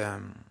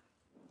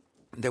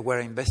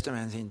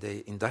investments in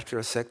the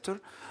industrial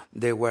sector.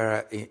 There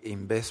were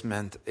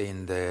investment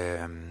in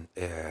the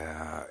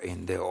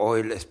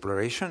oil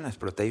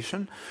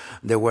exploitation.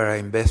 There were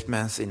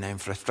investments in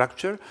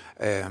infrastructure,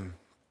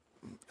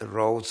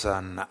 roads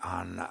and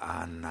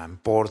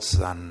ports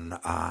and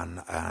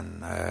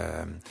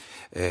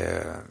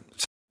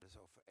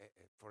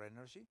for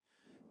energy.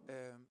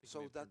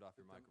 So that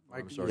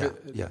I'm sorry.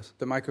 Yes,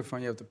 the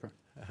microphone you have to press.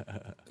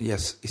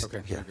 Yes.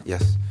 Okay. Yeah,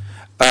 yes.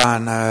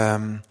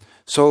 And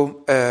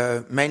so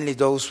mainly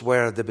those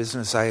were the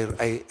business I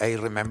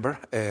remember.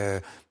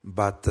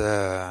 But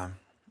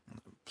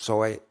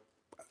so I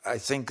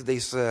think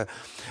this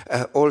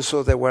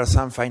also there were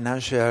some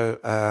financial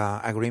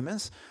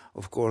agreements.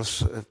 Of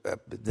course,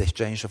 the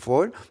exchange of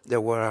oil.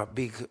 There were a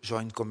big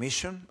joint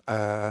commission.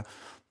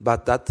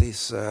 But that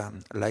is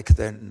like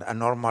a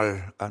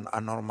normal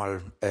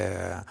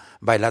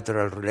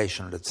bilateral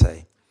relation, let's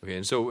say. Okay,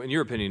 and so in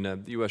your opinion,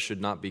 the U.S. should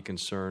not be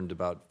concerned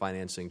about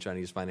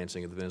Chinese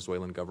financing of the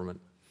Venezuelan government?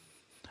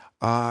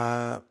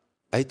 I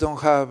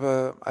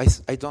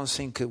don't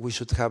think we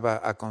should have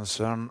a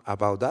concern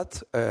about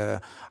that,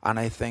 and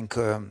I think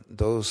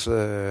those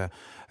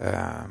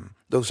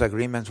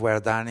agreements were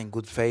done in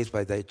good faith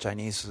by the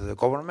Chinese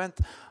government,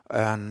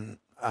 and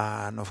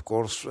of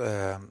course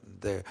a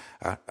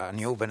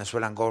new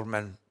Venezuelan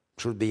government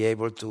should be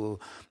able to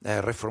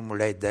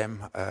reformulate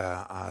them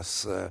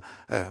as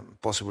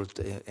possible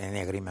any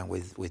agreement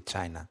with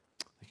China.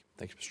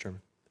 Thank you, Mr.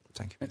 Chairman.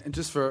 Thank you. And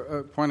just for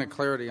a point of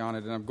clarity on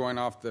it, and I'm going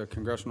off the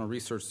Congressional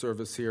Research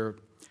Service here.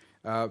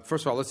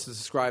 First of all, let's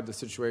describe the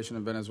situation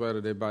in Venezuela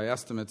today. By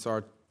estimates,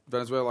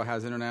 Venezuela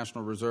has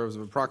international reserves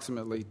of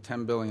approximately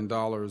 $10 billion,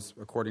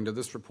 according to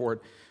this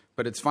report,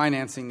 but its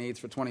financing needs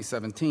for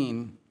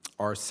 2017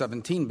 are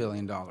 $17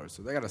 billion.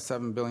 So they got a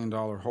 $7 billion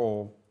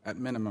hole at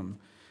minimum.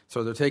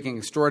 So they're taking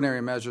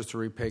extraordinary measures to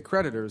repay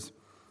creditors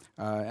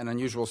and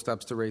unusual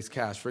steps to raise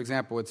cash. For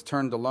example, it's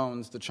turned to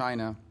loans to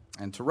China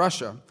and to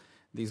Russia.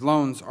 These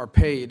loans are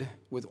paid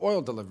with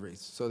oil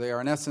deliveries. So they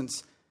are, in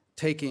essence,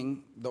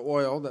 taking the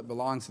oil that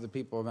belongs to the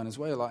people of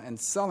Venezuela and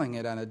selling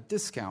it at a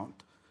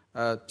discount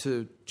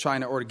to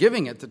China, or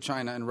giving it to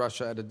China and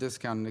Russia at a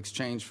discount in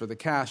exchange for the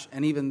cash.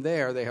 And even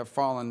there, they have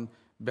fallen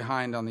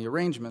behind on the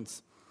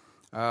arrangements.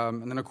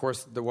 And then, of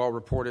course, the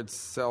well-reported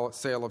sale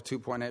of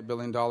 $2.8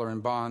 billion in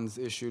bonds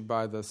issued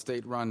by the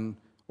state-run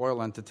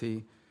oil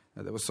entity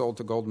that was sold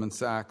to Goldman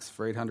Sachs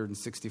for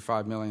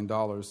 $865 million.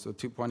 So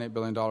 $2.8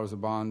 billion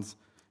of bonds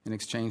in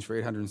exchange for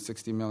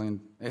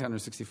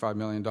 $865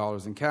 million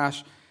in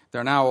cash.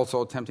 They're now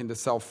also attempting to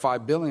sell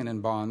 $5 billion in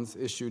bonds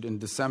issued in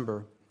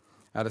December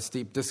at a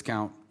steep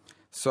discount.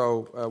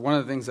 So one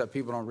of the things that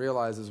people don't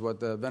realize is what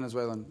the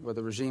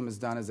regime has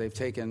done is they've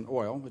taken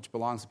oil, which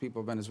belongs to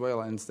people of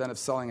Venezuela, and instead of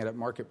selling it at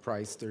market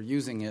price, they're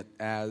using it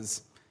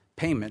as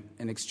payment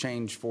in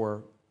exchange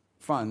for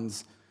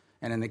funds.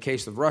 And in the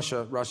case of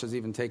Russia, Russia's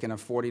even taken a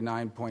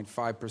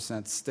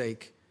 49.5%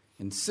 stake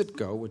in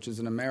Citgo, which is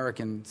an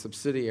American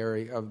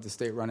subsidiary of the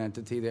state-run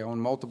entity. They own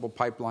multiple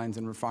pipelines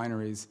and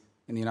refineries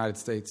in the United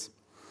States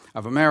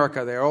of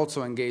America. They are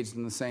also engaged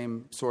in the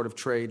same sort of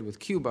trade with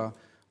Cuba,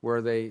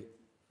 where they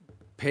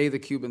pay the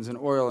Cubans in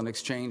oil in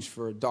exchange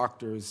for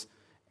doctors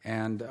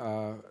and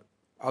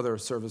other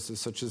services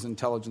such as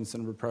intelligence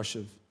and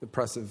repressive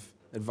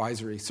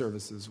advisory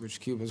services, which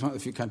Cuba is one of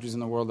the few countries in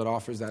the world that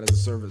offers that as a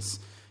service,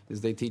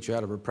 is they teach you how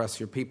to repress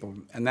your people.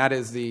 And that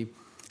is the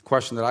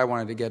question that I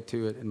wanted to get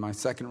to in my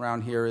second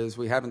round here is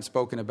we haven't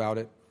spoken about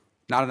it.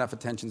 Not enough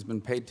attention's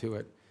been paid to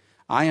it.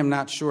 I am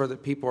not sure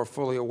that people are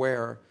fully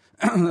aware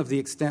of the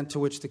extent to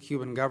which the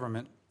Cuban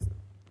government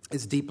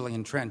is deeply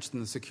entrenched in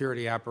the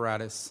security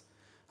apparatus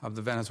of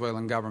the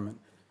Venezuelan government.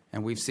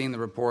 And we've seen the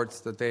reports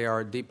that they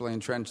are deeply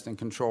entrenched and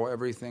control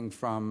everything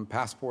from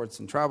passports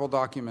and travel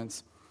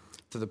documents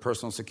to the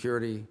personal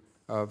security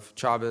of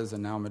Chavez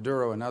and now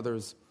Maduro and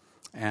others.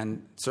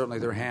 And certainly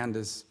their hand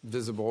is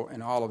visible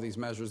in all of these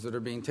measures that are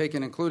being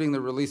taken, including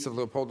the release of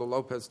Leopoldo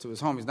Lopez to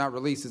his home. He's not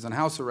released, he's on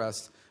house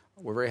arrest.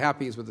 We're very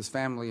happy he's with his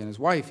family and his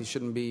wife. He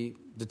shouldn't be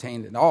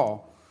detained at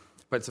all.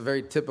 But it's a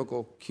very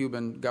typical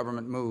Cuban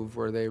government move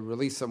where they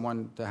release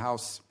someone into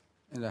house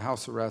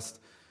arrest,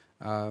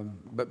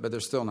 but they're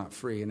still not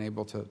free and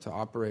able to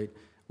operate.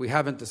 We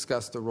haven't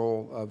discussed the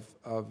role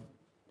of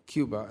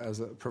Cuba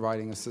as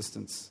providing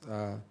assistance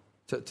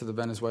to the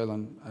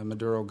Venezuelan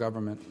Maduro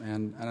government.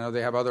 And I know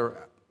they have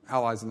other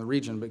allies in the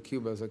region, but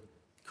Cuba is a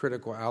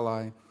critical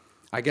ally.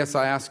 I guess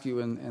I ask you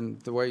in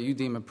the way you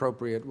deem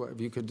appropriate, if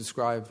you could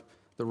describe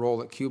the role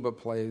that Cuba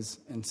plays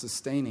in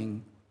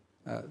sustaining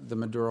the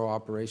Maduro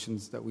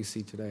operations that we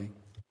see today.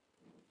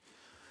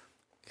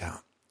 Yeah.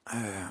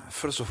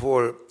 First of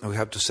all, we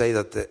have to say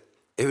that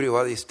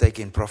everybody is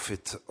taking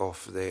profit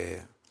of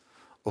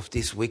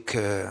this weak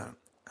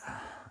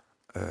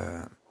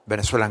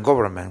Venezuelan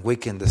government,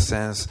 weak in the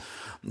sense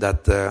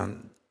that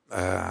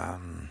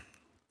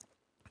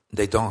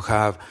they don't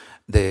have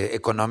the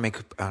economic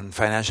and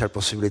financial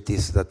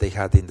possibilities that they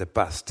had in the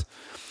past.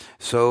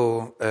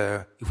 So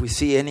if we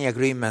see any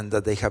agreement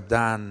that they have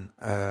done,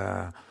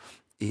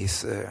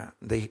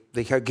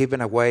 they have given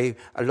away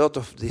a lot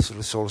of these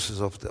resources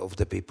of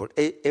the people.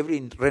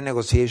 Every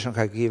renegotiation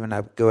has given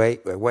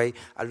away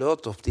a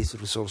lot of these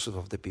resources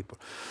of the people.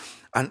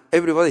 And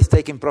everybody is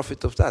taking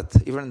profit of that.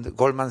 Even the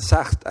Goldman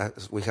Sachs,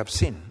 as we have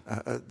seen,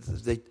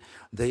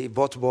 they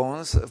bought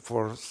bonds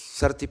for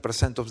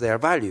 30% of their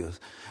values.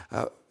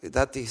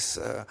 That is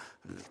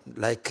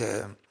like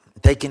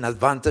taking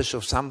advantage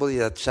of somebody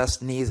that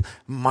just needs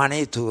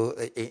money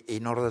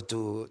in order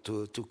to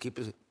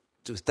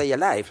stay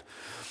alive.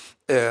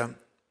 The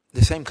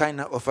same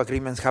kind of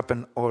agreements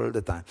happen all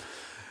the time.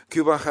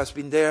 Cuba has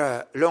been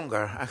there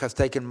longer and has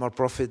taken more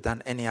profit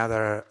than any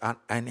other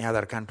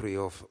country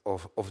of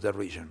the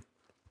region.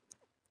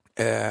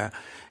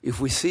 If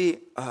we see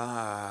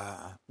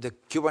the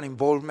Cuban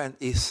involvement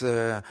is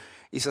a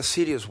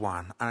serious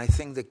one, and I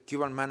think the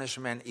Cuban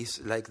management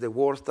is like the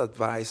worst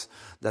advice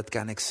that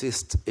can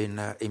exist in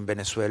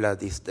Venezuela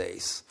these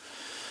days.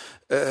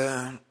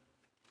 The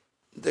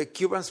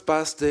Cubans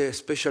passed a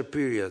special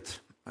period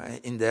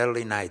in the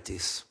early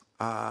 90s.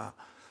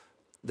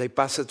 They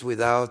passed it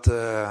without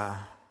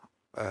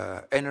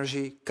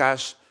energy,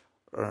 cash,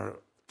 or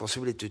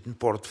possibility to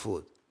import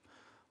food.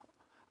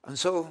 And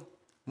so,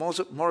 more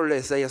or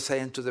less, they are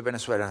saying to the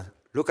Venezuelans,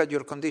 look at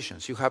your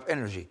conditions. You have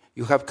energy,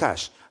 you have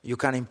cash, you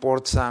can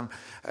import some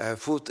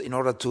food in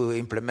order to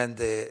implement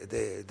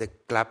the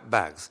clap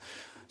bags.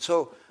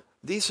 So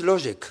this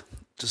logic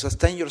to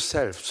sustain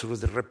yourself through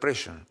the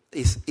repression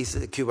is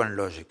the Cuban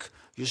logic.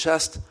 You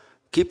just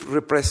keep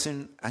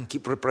repressing, and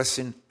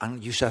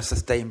you just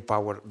stay in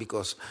power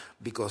because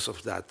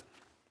of that.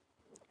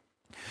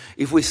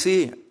 If we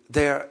see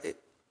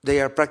they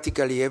are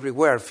practically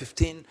everywhere.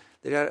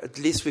 There are at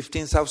least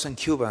 15,000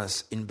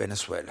 Cubans in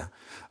Venezuela.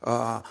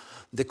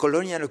 The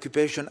colonial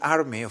occupation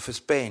army of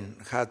Spain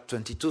had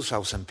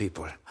 22,000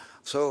 people.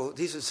 So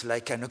this is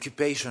like an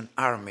occupation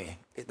army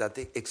that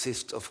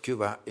exists of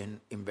Cuba in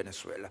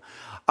Venezuela.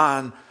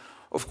 And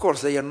of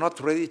course, they are not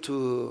ready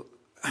to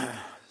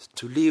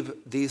leave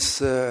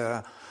this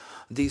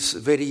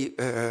very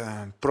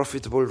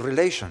profitable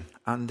relation,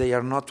 and they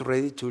are not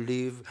ready to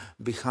leave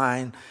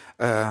behind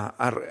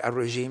a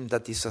regime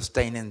that is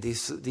sustaining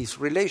this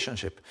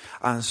relationship.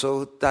 And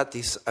so that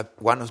is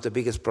one of the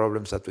biggest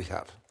problems that we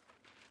have.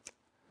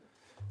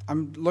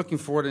 I'm looking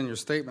forward in your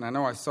statement. I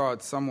know I saw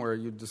it somewhere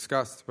you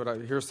discussed, but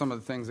here's some of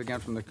the things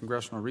again from the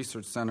Congressional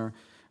Research Center.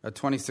 A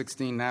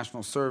 2016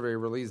 national survey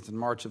released in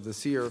March of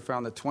this year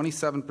found that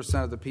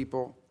 27% of the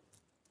people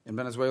in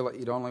Venezuela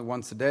eat only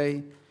once a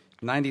day.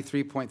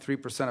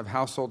 93.3% of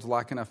households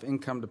lack enough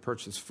income to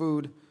purchase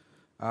food.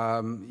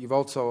 You've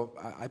also,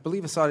 I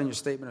believe I saw it in your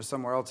statement or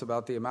somewhere else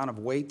about the amount of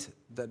weight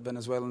that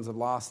Venezuelans have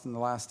lost in the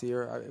last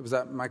year.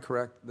 Am I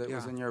correct? That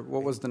was in your.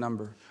 What was the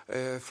number?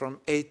 From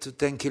 8 to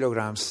 10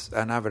 kilograms,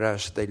 on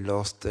average, they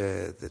lost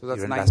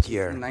during last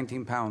year.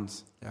 19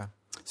 pounds. Yeah.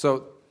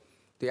 So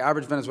the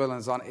average Venezuelan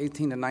is on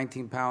 18 to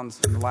 19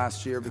 pounds in the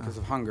last year because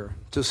of hunger.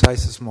 2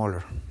 sizes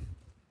smaller,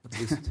 at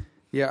least.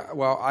 Yeah,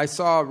 well, I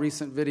saw a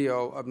recent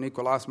video of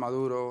Nicolás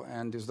Maduro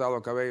and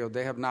Diosdado Cabello.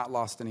 They have not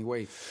lost any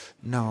weight.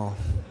 No,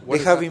 they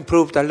have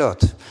improved a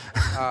lot.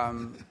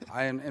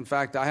 In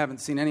fact, I haven't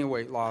seen any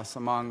weight loss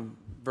among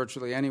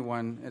virtually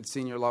anyone at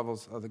senior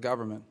levels of the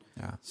government.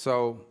 Yeah.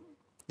 So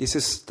This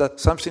is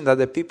something that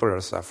the people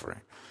are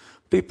suffering.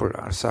 People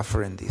are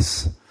suffering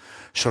this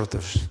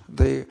shortage.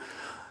 They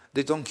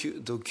don't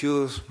do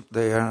cures.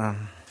 Their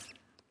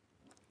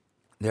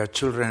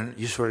children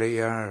usually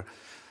are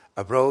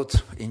abroad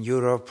in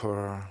Europe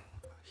or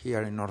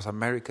here in North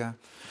America.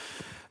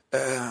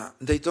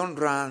 They don't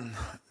run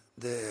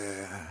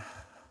the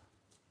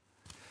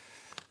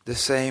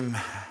same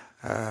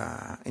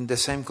in the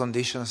same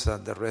conditions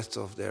that the rest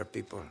of their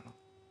people.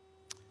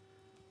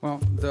 Well,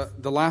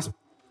 the last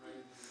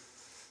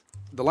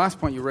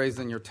point you raised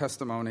in your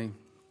testimony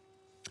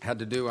had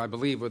to do, I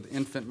believe, with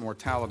infant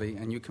mortality,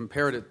 and you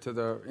compared it to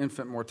the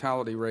infant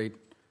mortality rate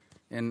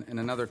in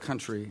another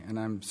country. And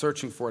I'm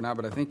searching for it now,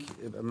 but I think,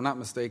 if I'm not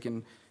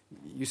mistaken,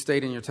 you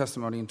state in your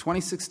testimony, in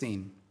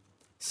 2016,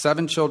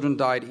 7 children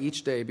died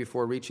each day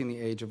before reaching the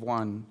age of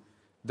 1.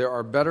 There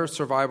are better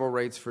survival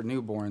rates for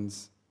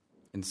newborns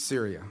in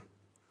Syria.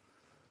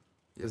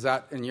 Does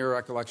that, in your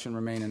recollection,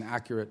 remain an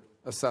accurate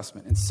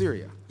assessment? In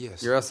Syria?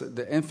 Yes.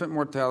 The infant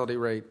mortality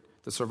rate,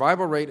 the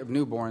survival rate of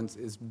newborns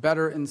is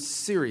better in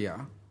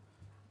Syria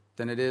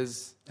than it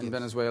is in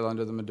Venezuela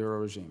under the Maduro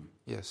regime.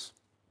 Yes.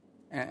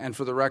 And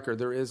for the record,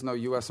 there is no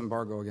U.S.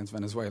 embargo against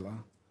Venezuela,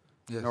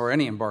 Yes. nor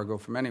any embargo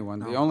from anyone.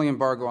 No. The only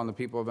embargo on the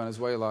people of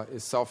Venezuela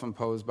is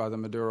self-imposed by the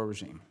Maduro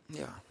regime.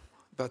 Yeah,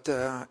 but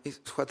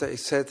it's what I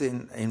said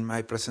in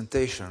my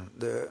presentation.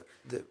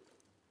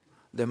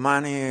 The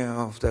money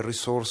of the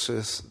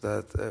resources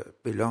that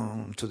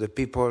belong to the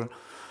people,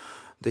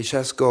 they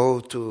just go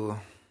to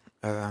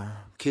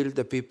kill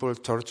the people,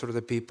 torture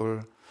the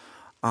people,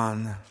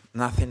 and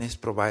nothing is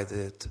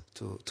provided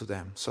to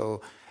them.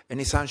 So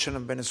any sanction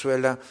on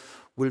Venezuela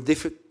will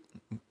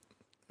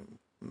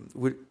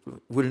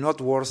not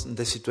worsen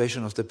the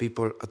situation of the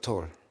people at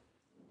all.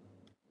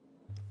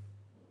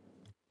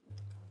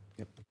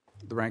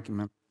 The ranking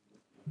member.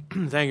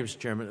 Thank you, Mr.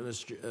 Chairman.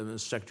 Mr.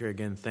 Secretary,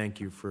 again, thank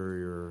you for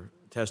your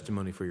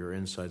testimony, for your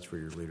insights, for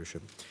your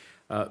leadership.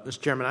 Mr.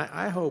 Chairman,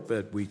 I hope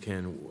that we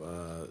can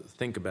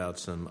think about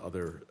some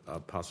other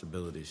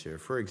possibilities here.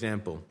 For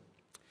example,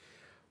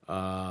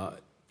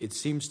 it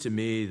seems to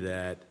me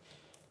that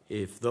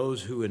if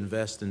those who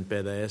invest in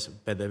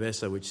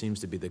PDVSA, which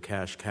seems to be the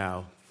cash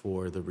cow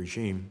for the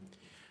regime,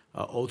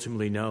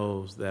 ultimately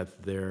knows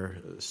that their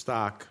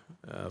stock,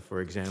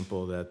 for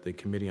example, that the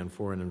Committee on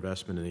Foreign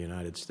Investment in the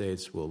United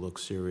States will look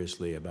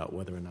seriously about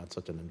whether or not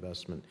such an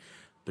investment,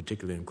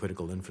 particularly in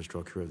critical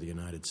infrastructure of the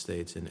United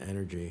States in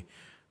energy,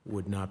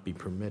 would not be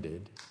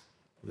permitted,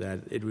 that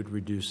it would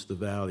reduce the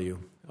value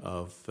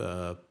of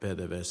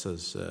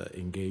PDVSA's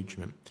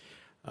engagement.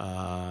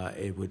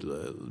 It would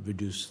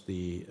reduce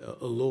the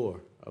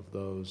allure of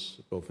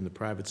those, both in the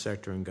private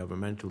sector and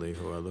governmentally,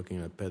 who are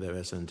looking at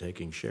PDVSA and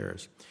taking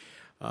shares.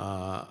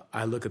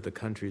 I look at the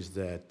countries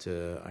that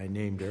I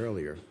named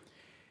earlier,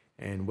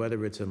 and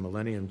whether it's a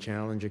Millennium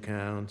Challenge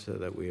account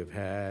that we have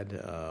had,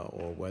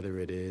 or whether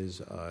it is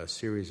a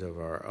series of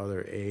our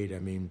other aid, I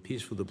mean,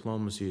 peaceful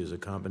diplomacy is a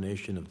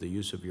combination of the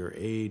use of your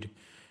aid,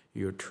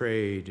 your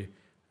trade,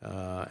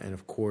 and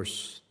of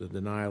course the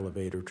denial of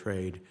aid or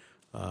trade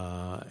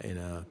in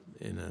a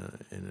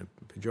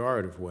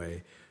pejorative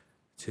way,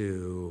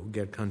 to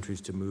get countries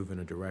to move in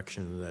a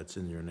direction that's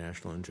in your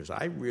national interest.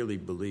 I really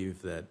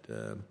believe that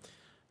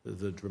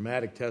the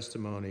dramatic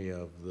testimony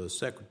of the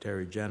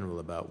Secretary General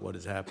about what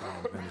is happening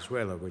in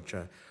Venezuela, which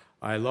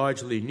I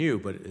largely knew,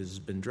 but has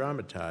been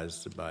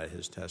dramatized by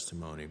his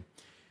testimony,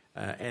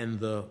 and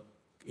the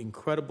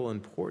incredible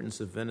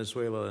importance of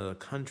Venezuela as a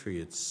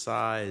country, its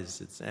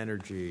size, its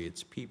energy,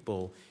 its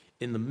people,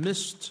 in the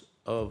midst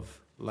of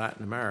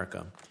Latin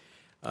America,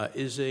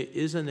 is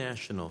a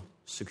national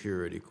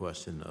security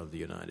question of the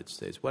United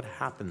States. What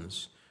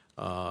happens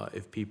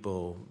if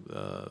people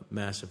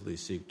massively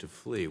seek to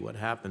flee? What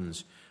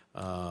happens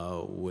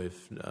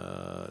with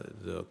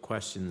the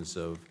questions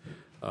of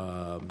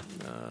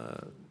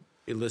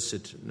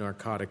illicit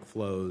narcotic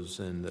flows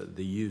and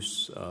the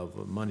use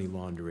of money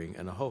laundering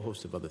and a whole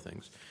host of other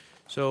things?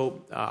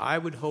 So I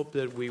would hope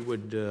that we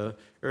would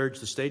urge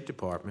the State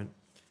Department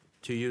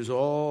to use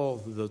all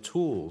the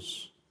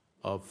tools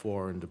of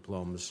foreign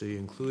diplomacy,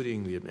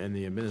 including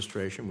the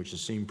administration, which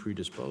has seemed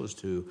predisposed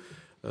to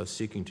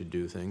seeking to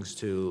do things,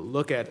 to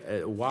look at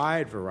a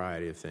wide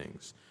variety of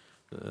things.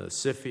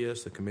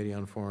 CFIUS, the Committee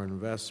on Foreign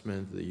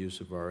Investment, the use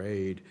of our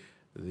aid,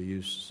 the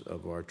use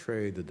of our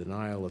trade, the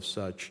denial of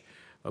such,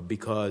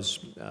 because,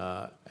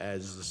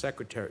 as the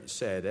Secretary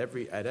said,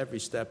 at every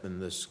step in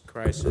this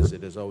crisis,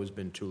 it has always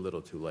been too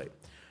little, too late.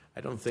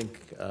 I don't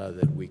think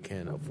that we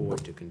can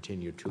afford to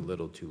continue too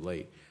little, too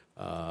late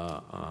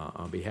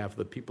on behalf of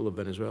the people of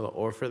Venezuela,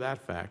 or for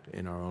that fact,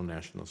 in our own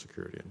national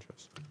security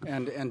interests.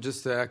 And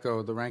just to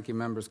echo the ranking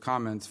member's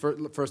comments,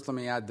 first let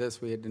me add this.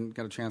 We didn't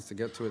get a chance to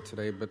get to it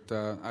today, but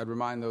I'd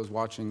remind those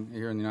watching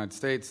here in the United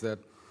States that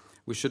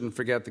we shouldn't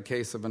forget the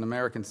case of an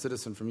American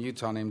citizen from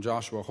Utah named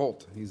Joshua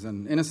Holt. He's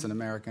an innocent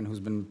American who's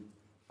been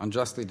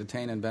unjustly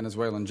detained in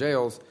Venezuelan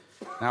jails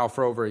now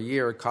for over a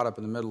year, caught up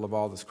in the middle of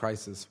all this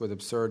crisis with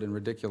absurd and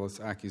ridiculous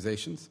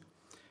accusations.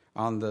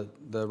 On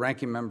the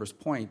ranking member's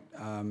point,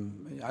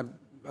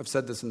 I've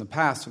said this in the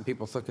past when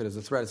people look at it as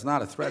a threat. It's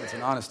not a threat. It's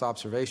an honest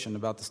observation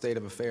about the state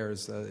of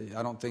affairs.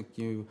 I don't think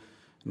you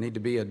need to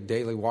be a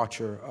daily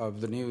watcher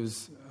of the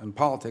news and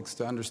politics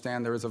to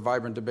understand there is a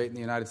vibrant debate in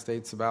the United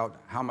States about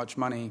how much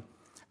money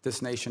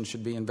this nation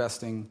should be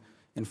investing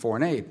in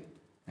foreign aid.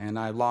 And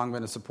I've long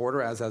been a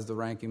supporter, as has the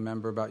ranking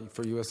member,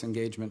 for U.S.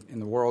 engagement in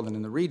the world and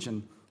in the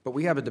region. But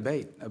we have a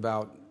debate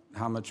about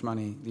how much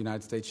money the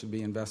United States should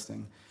be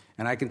investing.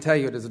 And I can tell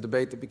you it is a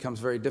debate that becomes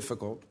very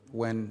difficult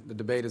when the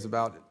debate is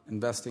about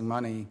investing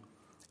money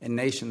in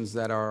nations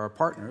that are our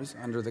partners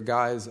under the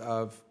guise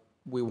of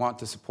we want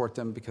to support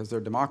them because they're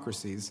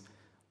democracies,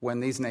 when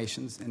these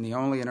nations, in the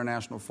only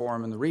international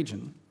forum in the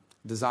region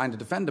designed to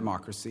defend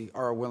democracy,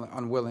 are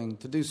unwilling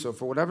to do so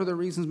for whatever the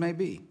reasons may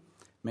be.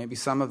 Maybe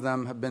some of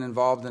them have been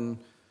involved in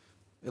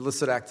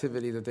illicit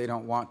activity that they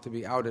don't want to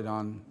be outed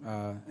on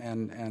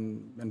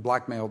and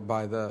blackmailed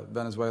by the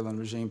Venezuelan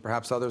regime.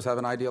 Perhaps others have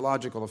an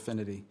ideological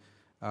affinity.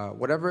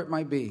 Whatever it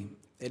might be,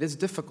 it is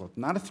difficult.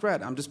 Not a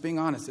threat. I'm just being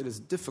honest. It is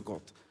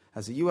difficult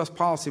as a U.S.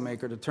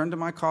 policymaker to turn to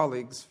my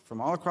colleagues from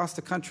all across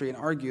the country and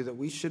argue that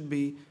we should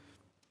be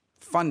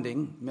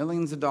funding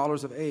millions of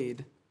dollars of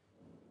aid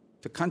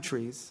to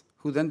countries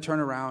who then turn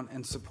around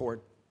and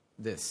support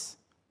this.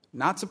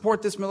 Not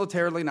support this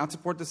militarily, not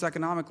support this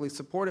economically,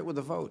 support it with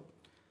a vote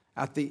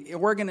at the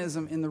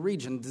organism in the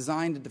region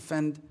designed to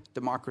defend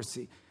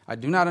democracy. I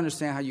do not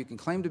understand how you can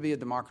claim to be a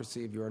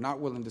democracy if you are not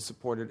willing to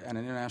support it at an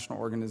international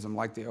organism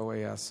like the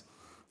OAS.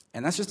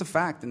 And that's just a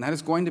fact, and that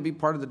is going to be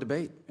part of the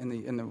debate in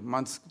the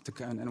months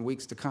and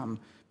weeks to come,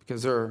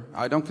 because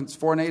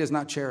foreign aid is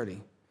not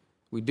charity.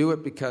 We do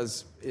it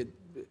because it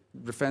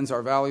defends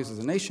our values as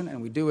a nation,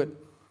 and we do it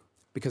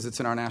because it's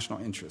in our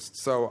national interest.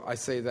 So I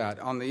say that.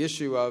 On the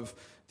issue of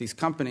these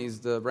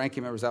companies, the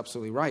ranking member is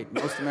absolutely right.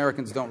 Most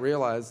Americans don't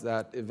realize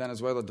that if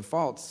Venezuela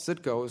defaults,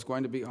 Citgo is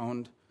going to be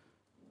owned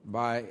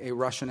by a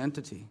Russian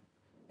entity.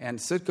 And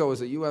Citgo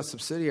is a U.S.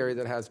 subsidiary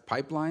that has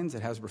pipelines,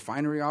 it has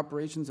refinery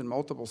operations in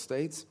multiple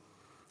states.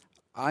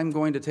 I'm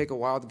going to take a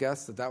wild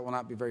guess that will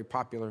not be very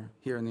popular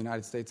here in the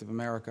United States of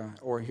America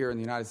or here in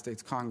the United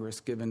States Congress,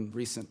 given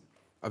recent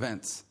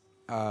events.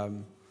 I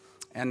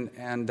don't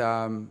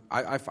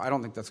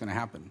think that's going to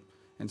happen.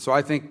 And so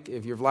I think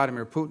if you're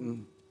Vladimir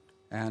Putin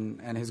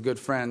and his good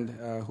friend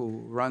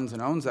who runs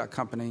and owns that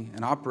company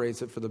and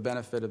operates it for the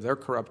benefit of their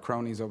corrupt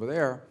cronies over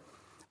there,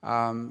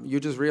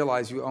 you just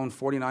realize you own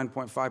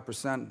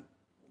 49.5%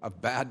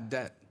 of bad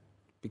debt,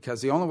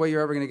 because the only way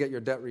you're ever going to get your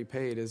debt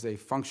repaid is a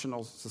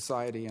functional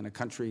society and a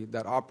country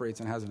that operates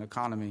and has an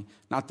economy,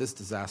 not this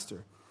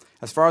disaster.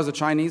 As far as the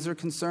Chinese are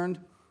concerned,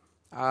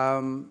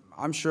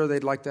 I'm sure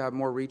they'd like to have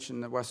more reach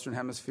in the Western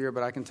Hemisphere,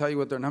 but I can tell you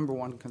what their number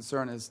one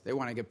concern is. They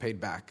want to get paid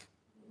back.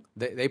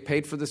 They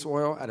paid for this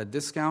oil at a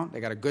discount. They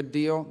got a good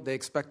deal. They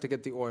expect to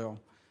get the oil.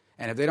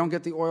 And if they don't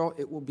get the oil,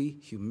 it will be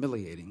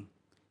humiliating.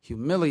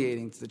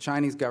 Humiliating to the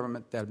Chinese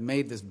government that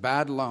made this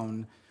bad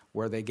loan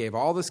where they gave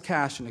all this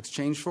cash in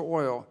exchange for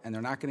oil, and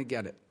they're not going to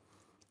get it.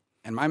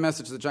 And my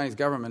message to the Chinese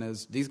government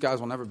is, these guys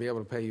will never be able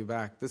to pay you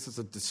back. This is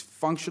a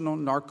dysfunctional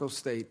narco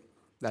state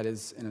that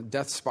is in a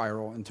death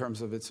spiral in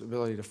terms of its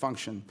ability to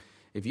function.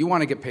 If you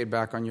want to get paid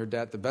back on your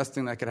debt, the best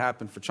thing that could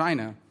happen for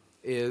China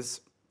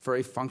is for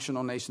a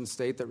functional nation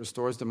state that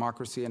restores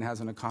democracy and has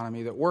an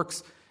economy that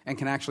works and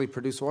can actually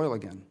produce oil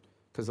again.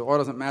 Because the oil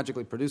doesn't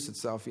magically produce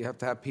itself. You have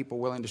to have people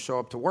willing to show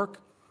up to work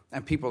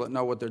and people that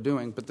know what they're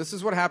doing. But this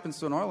is what happens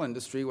to an oil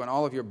industry when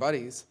all of your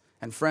buddies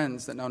and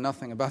friends that know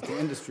nothing about the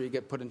industry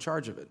get put in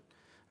charge of it.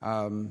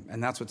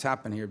 And that's what's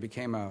happened here. It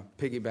became a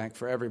piggy bank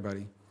for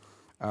everybody.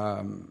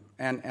 And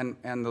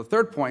the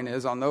third point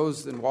is, on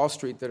those in Wall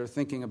Street that are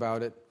thinking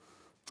about it,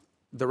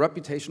 the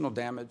reputational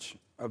damage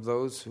of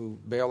those who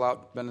bail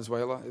out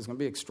Venezuela is going to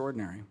be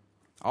extraordinary.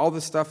 All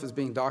this stuff is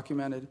being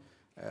documented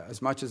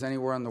as much as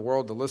anywhere in the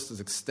world. The list is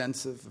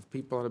extensive of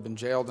people that have been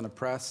jailed and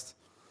oppressed.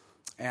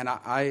 And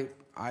I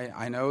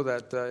know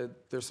that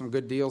there's some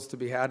good deals to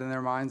be had in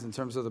their minds in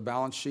terms of the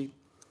balance sheet.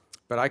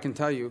 But I can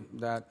tell you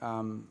that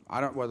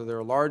whether they're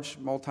a large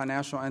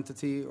multinational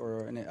entity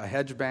or a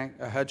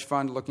hedge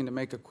fund looking to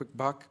make a quick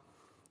buck,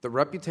 the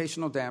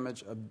reputational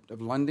damage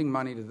of lending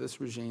money to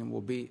this regime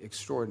will be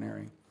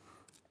extraordinary.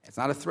 It's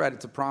not a threat,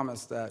 it's a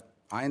promise that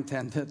I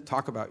intend to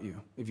talk about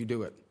you if you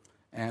do it.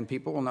 And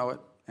people will know it,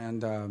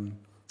 and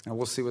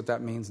we'll see what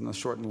that means in the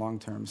short and long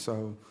term.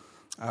 So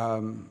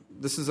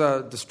this is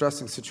a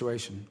distressing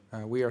situation.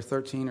 We are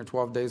 13 or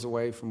 12 days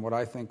away from what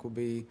I think will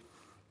be,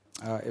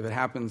 if it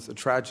happens, a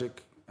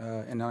tragic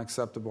and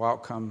unacceptable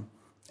outcome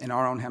in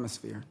our own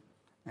hemisphere.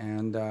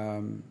 And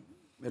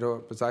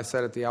as I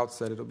said at the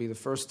outset, it'll be the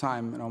first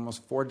time in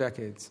almost 4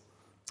 decades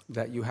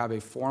that you have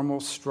a formal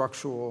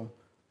structural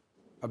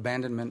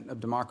abandonment of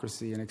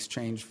democracy in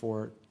exchange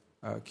for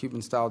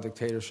Cuban-style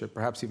dictatorship,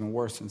 perhaps even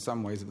worse in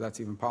some ways, if that's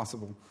even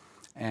possible.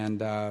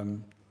 And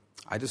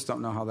I just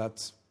don't know how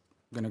that's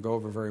going to go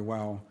over very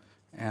well.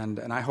 And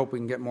I hope we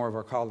can get more of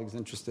our colleagues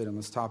interested in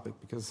this topic,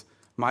 because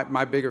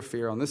my bigger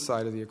fear on this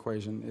side of the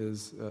equation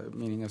is,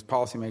 meaning as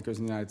policymakers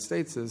in the United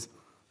States, is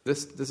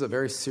this is a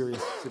very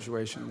serious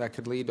situation that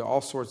could lead to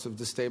all sorts of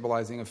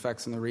destabilizing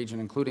effects in the region,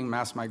 including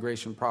mass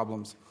migration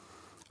problems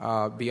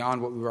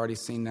beyond what we've already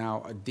seen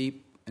now, a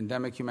deep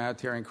endemic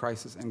humanitarian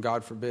crisis, and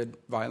God forbid,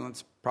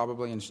 violence,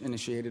 probably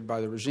initiated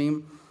by the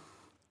regime.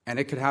 And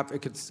it could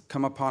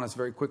come upon us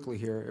very quickly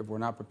here if we're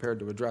not prepared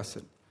to address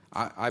it.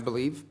 I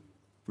believe,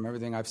 from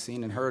everything I've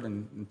seen and heard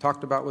and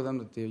talked about with them,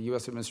 that the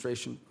U.S.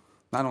 administration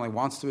not only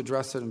wants to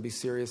address it and be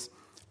serious,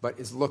 but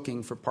is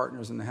looking for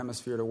partners in the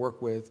hemisphere to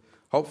work with,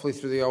 hopefully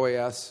through the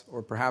OAS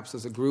or perhaps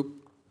as a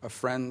group of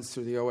friends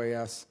through the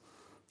OAS.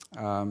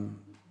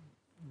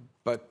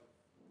 But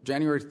July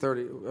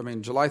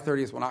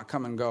 30th will not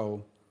come and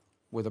go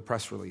with a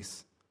press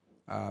release.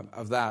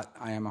 Of that,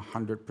 I am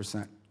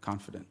 100%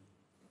 confident.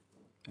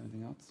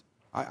 Anything else?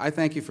 I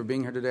thank you for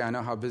being here today. I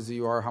know how busy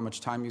you are, how much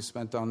time you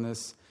spent on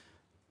this.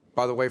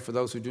 By the way, for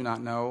those who do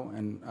not know,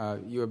 and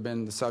you have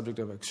been the subject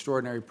of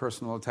extraordinary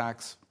personal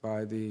attacks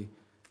by the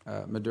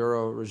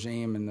Maduro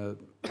regime and the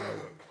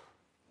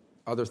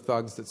other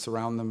thugs that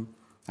surround them.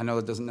 I know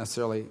that doesn't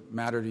necessarily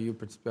matter to you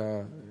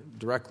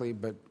directly,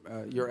 but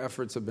your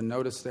efforts have been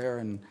noticed there,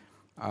 and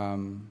I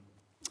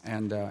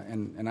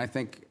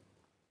think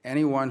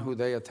anyone who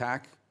they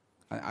attack,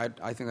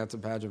 I think that's a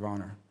badge of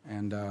honor,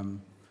 and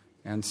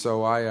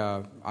so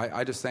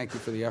I just thank you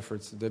for the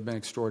efforts. They've been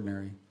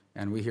extraordinary,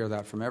 and we hear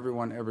that from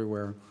everyone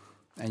everywhere.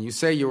 And you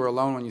say you were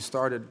alone when you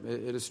started.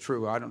 It is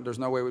true. There's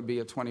no way we'd be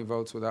at 20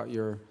 votes without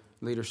your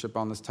leadership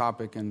on this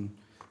topic, and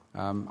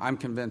I'm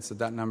convinced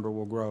that number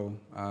will grow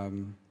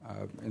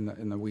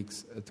in the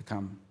weeks to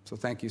come. So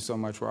thank you so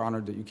much. We're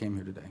honored that you came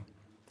here today.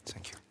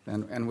 Thank you.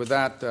 And with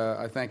that,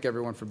 I thank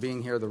everyone for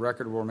being here. The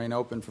record will remain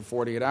open for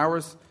 48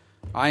 hours.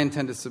 I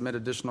intend to submit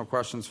additional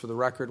questions for the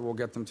record. We'll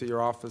get them to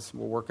your office.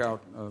 We'll work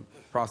out a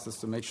process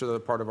to make sure they're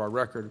part of our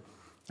record.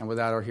 And with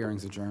that, our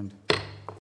hearing's adjourned.